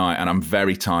on tonight, and I'm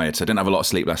very tired. So I didn't have a lot of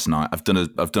sleep last night. I've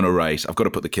done a race. I've got to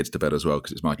put the kids to bed as well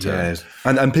because it's my turn.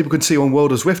 Yeah. And people can see you on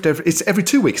World of Zwift. It's every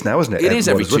 2 weeks now, isn't it? It is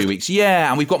every 2 weeks. Yeah,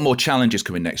 and we've got more challenges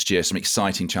coming next year. Some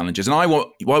exciting challenges, and I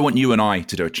want you and I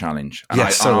to do a challenge. And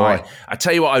yes, I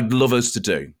tell you what, I'd love us to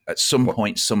do at some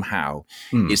point somehow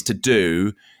is to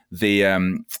do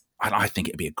the. I think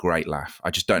it'd be a great laugh.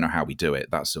 I just don't know how we do it.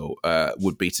 That's all.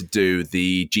 Would be to do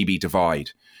the GB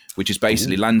Divide, which is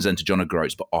basically Land's End to John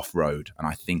O'Groats, but off road, and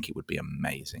I think it would be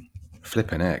amazing.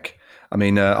 Flipping heck! I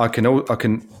mean, I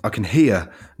can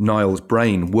hear Niall's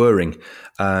brain whirring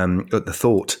at the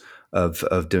thought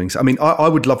of doing so. I mean, I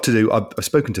would love to do. I've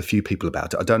spoken to a few people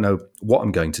about it. I don't know what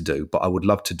I'm going to do, but I would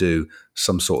love to do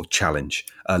some sort of challenge,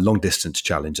 a long distance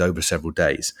challenge over several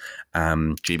days.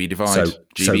 GB Divide.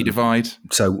 GB Divide.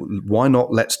 So why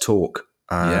not? Let's talk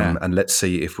And let's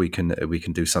see if we can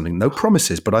do something. No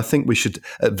promises, but I think we should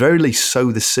at very least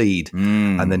sow the seed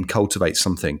and then cultivate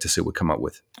something to see what we come up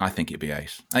with. I think it'd be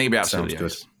ace. I think it'd be absolutely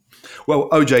Sounds ace. good. Well,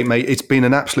 OJ, mate, it's been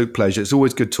an absolute pleasure. It's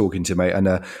always good talking to you, mate.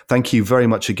 And thank you very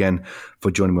much again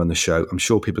for joining me on the show. I'm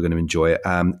sure people are going to enjoy it.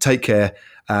 Take care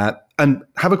and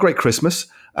have a great Christmas.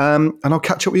 And I'll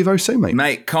catch up with you very soon, mate.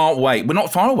 Mate, can't wait. We're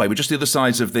not far away. We're just the other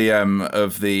sides of the I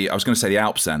was going to say the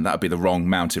Alps then. That would be the wrong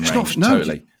mountain range.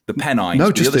 Totally. The Pennines.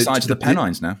 No, just the other sides of the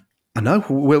Pennines now. I know.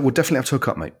 We'll definitely have to hook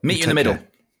up, mate. Meet you in the middle. Care.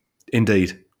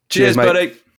 Indeed. Cheers, mate.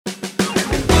 buddy.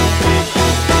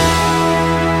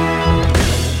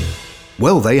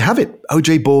 Well, there you have it.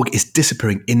 OJ Borg is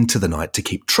disappearing into the night to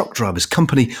keep truck drivers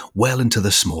company well into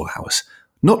the small hours.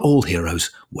 Not all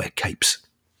heroes wear capes.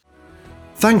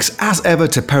 Thanks as ever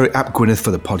to Perry Ap Gwyneth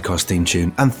for the podcast theme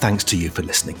tune, and thanks to you for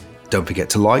listening. Don't forget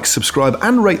to like, subscribe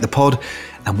and rate the pod,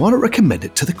 and why not recommend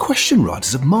it to the question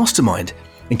writers of Mastermind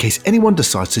in case anyone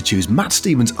decides to choose Matt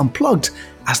Stevens Unplugged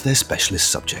as their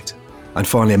specialist subject. And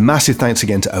finally, a massive thanks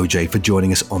again to OJ for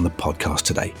joining us on the podcast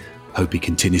today. Hope he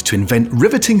continues to invent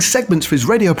riveting segments for his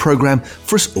radio programme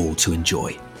for us all to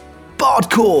enjoy.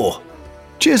 Bardcore!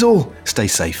 Cheers all, stay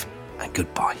safe, and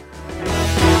goodbye.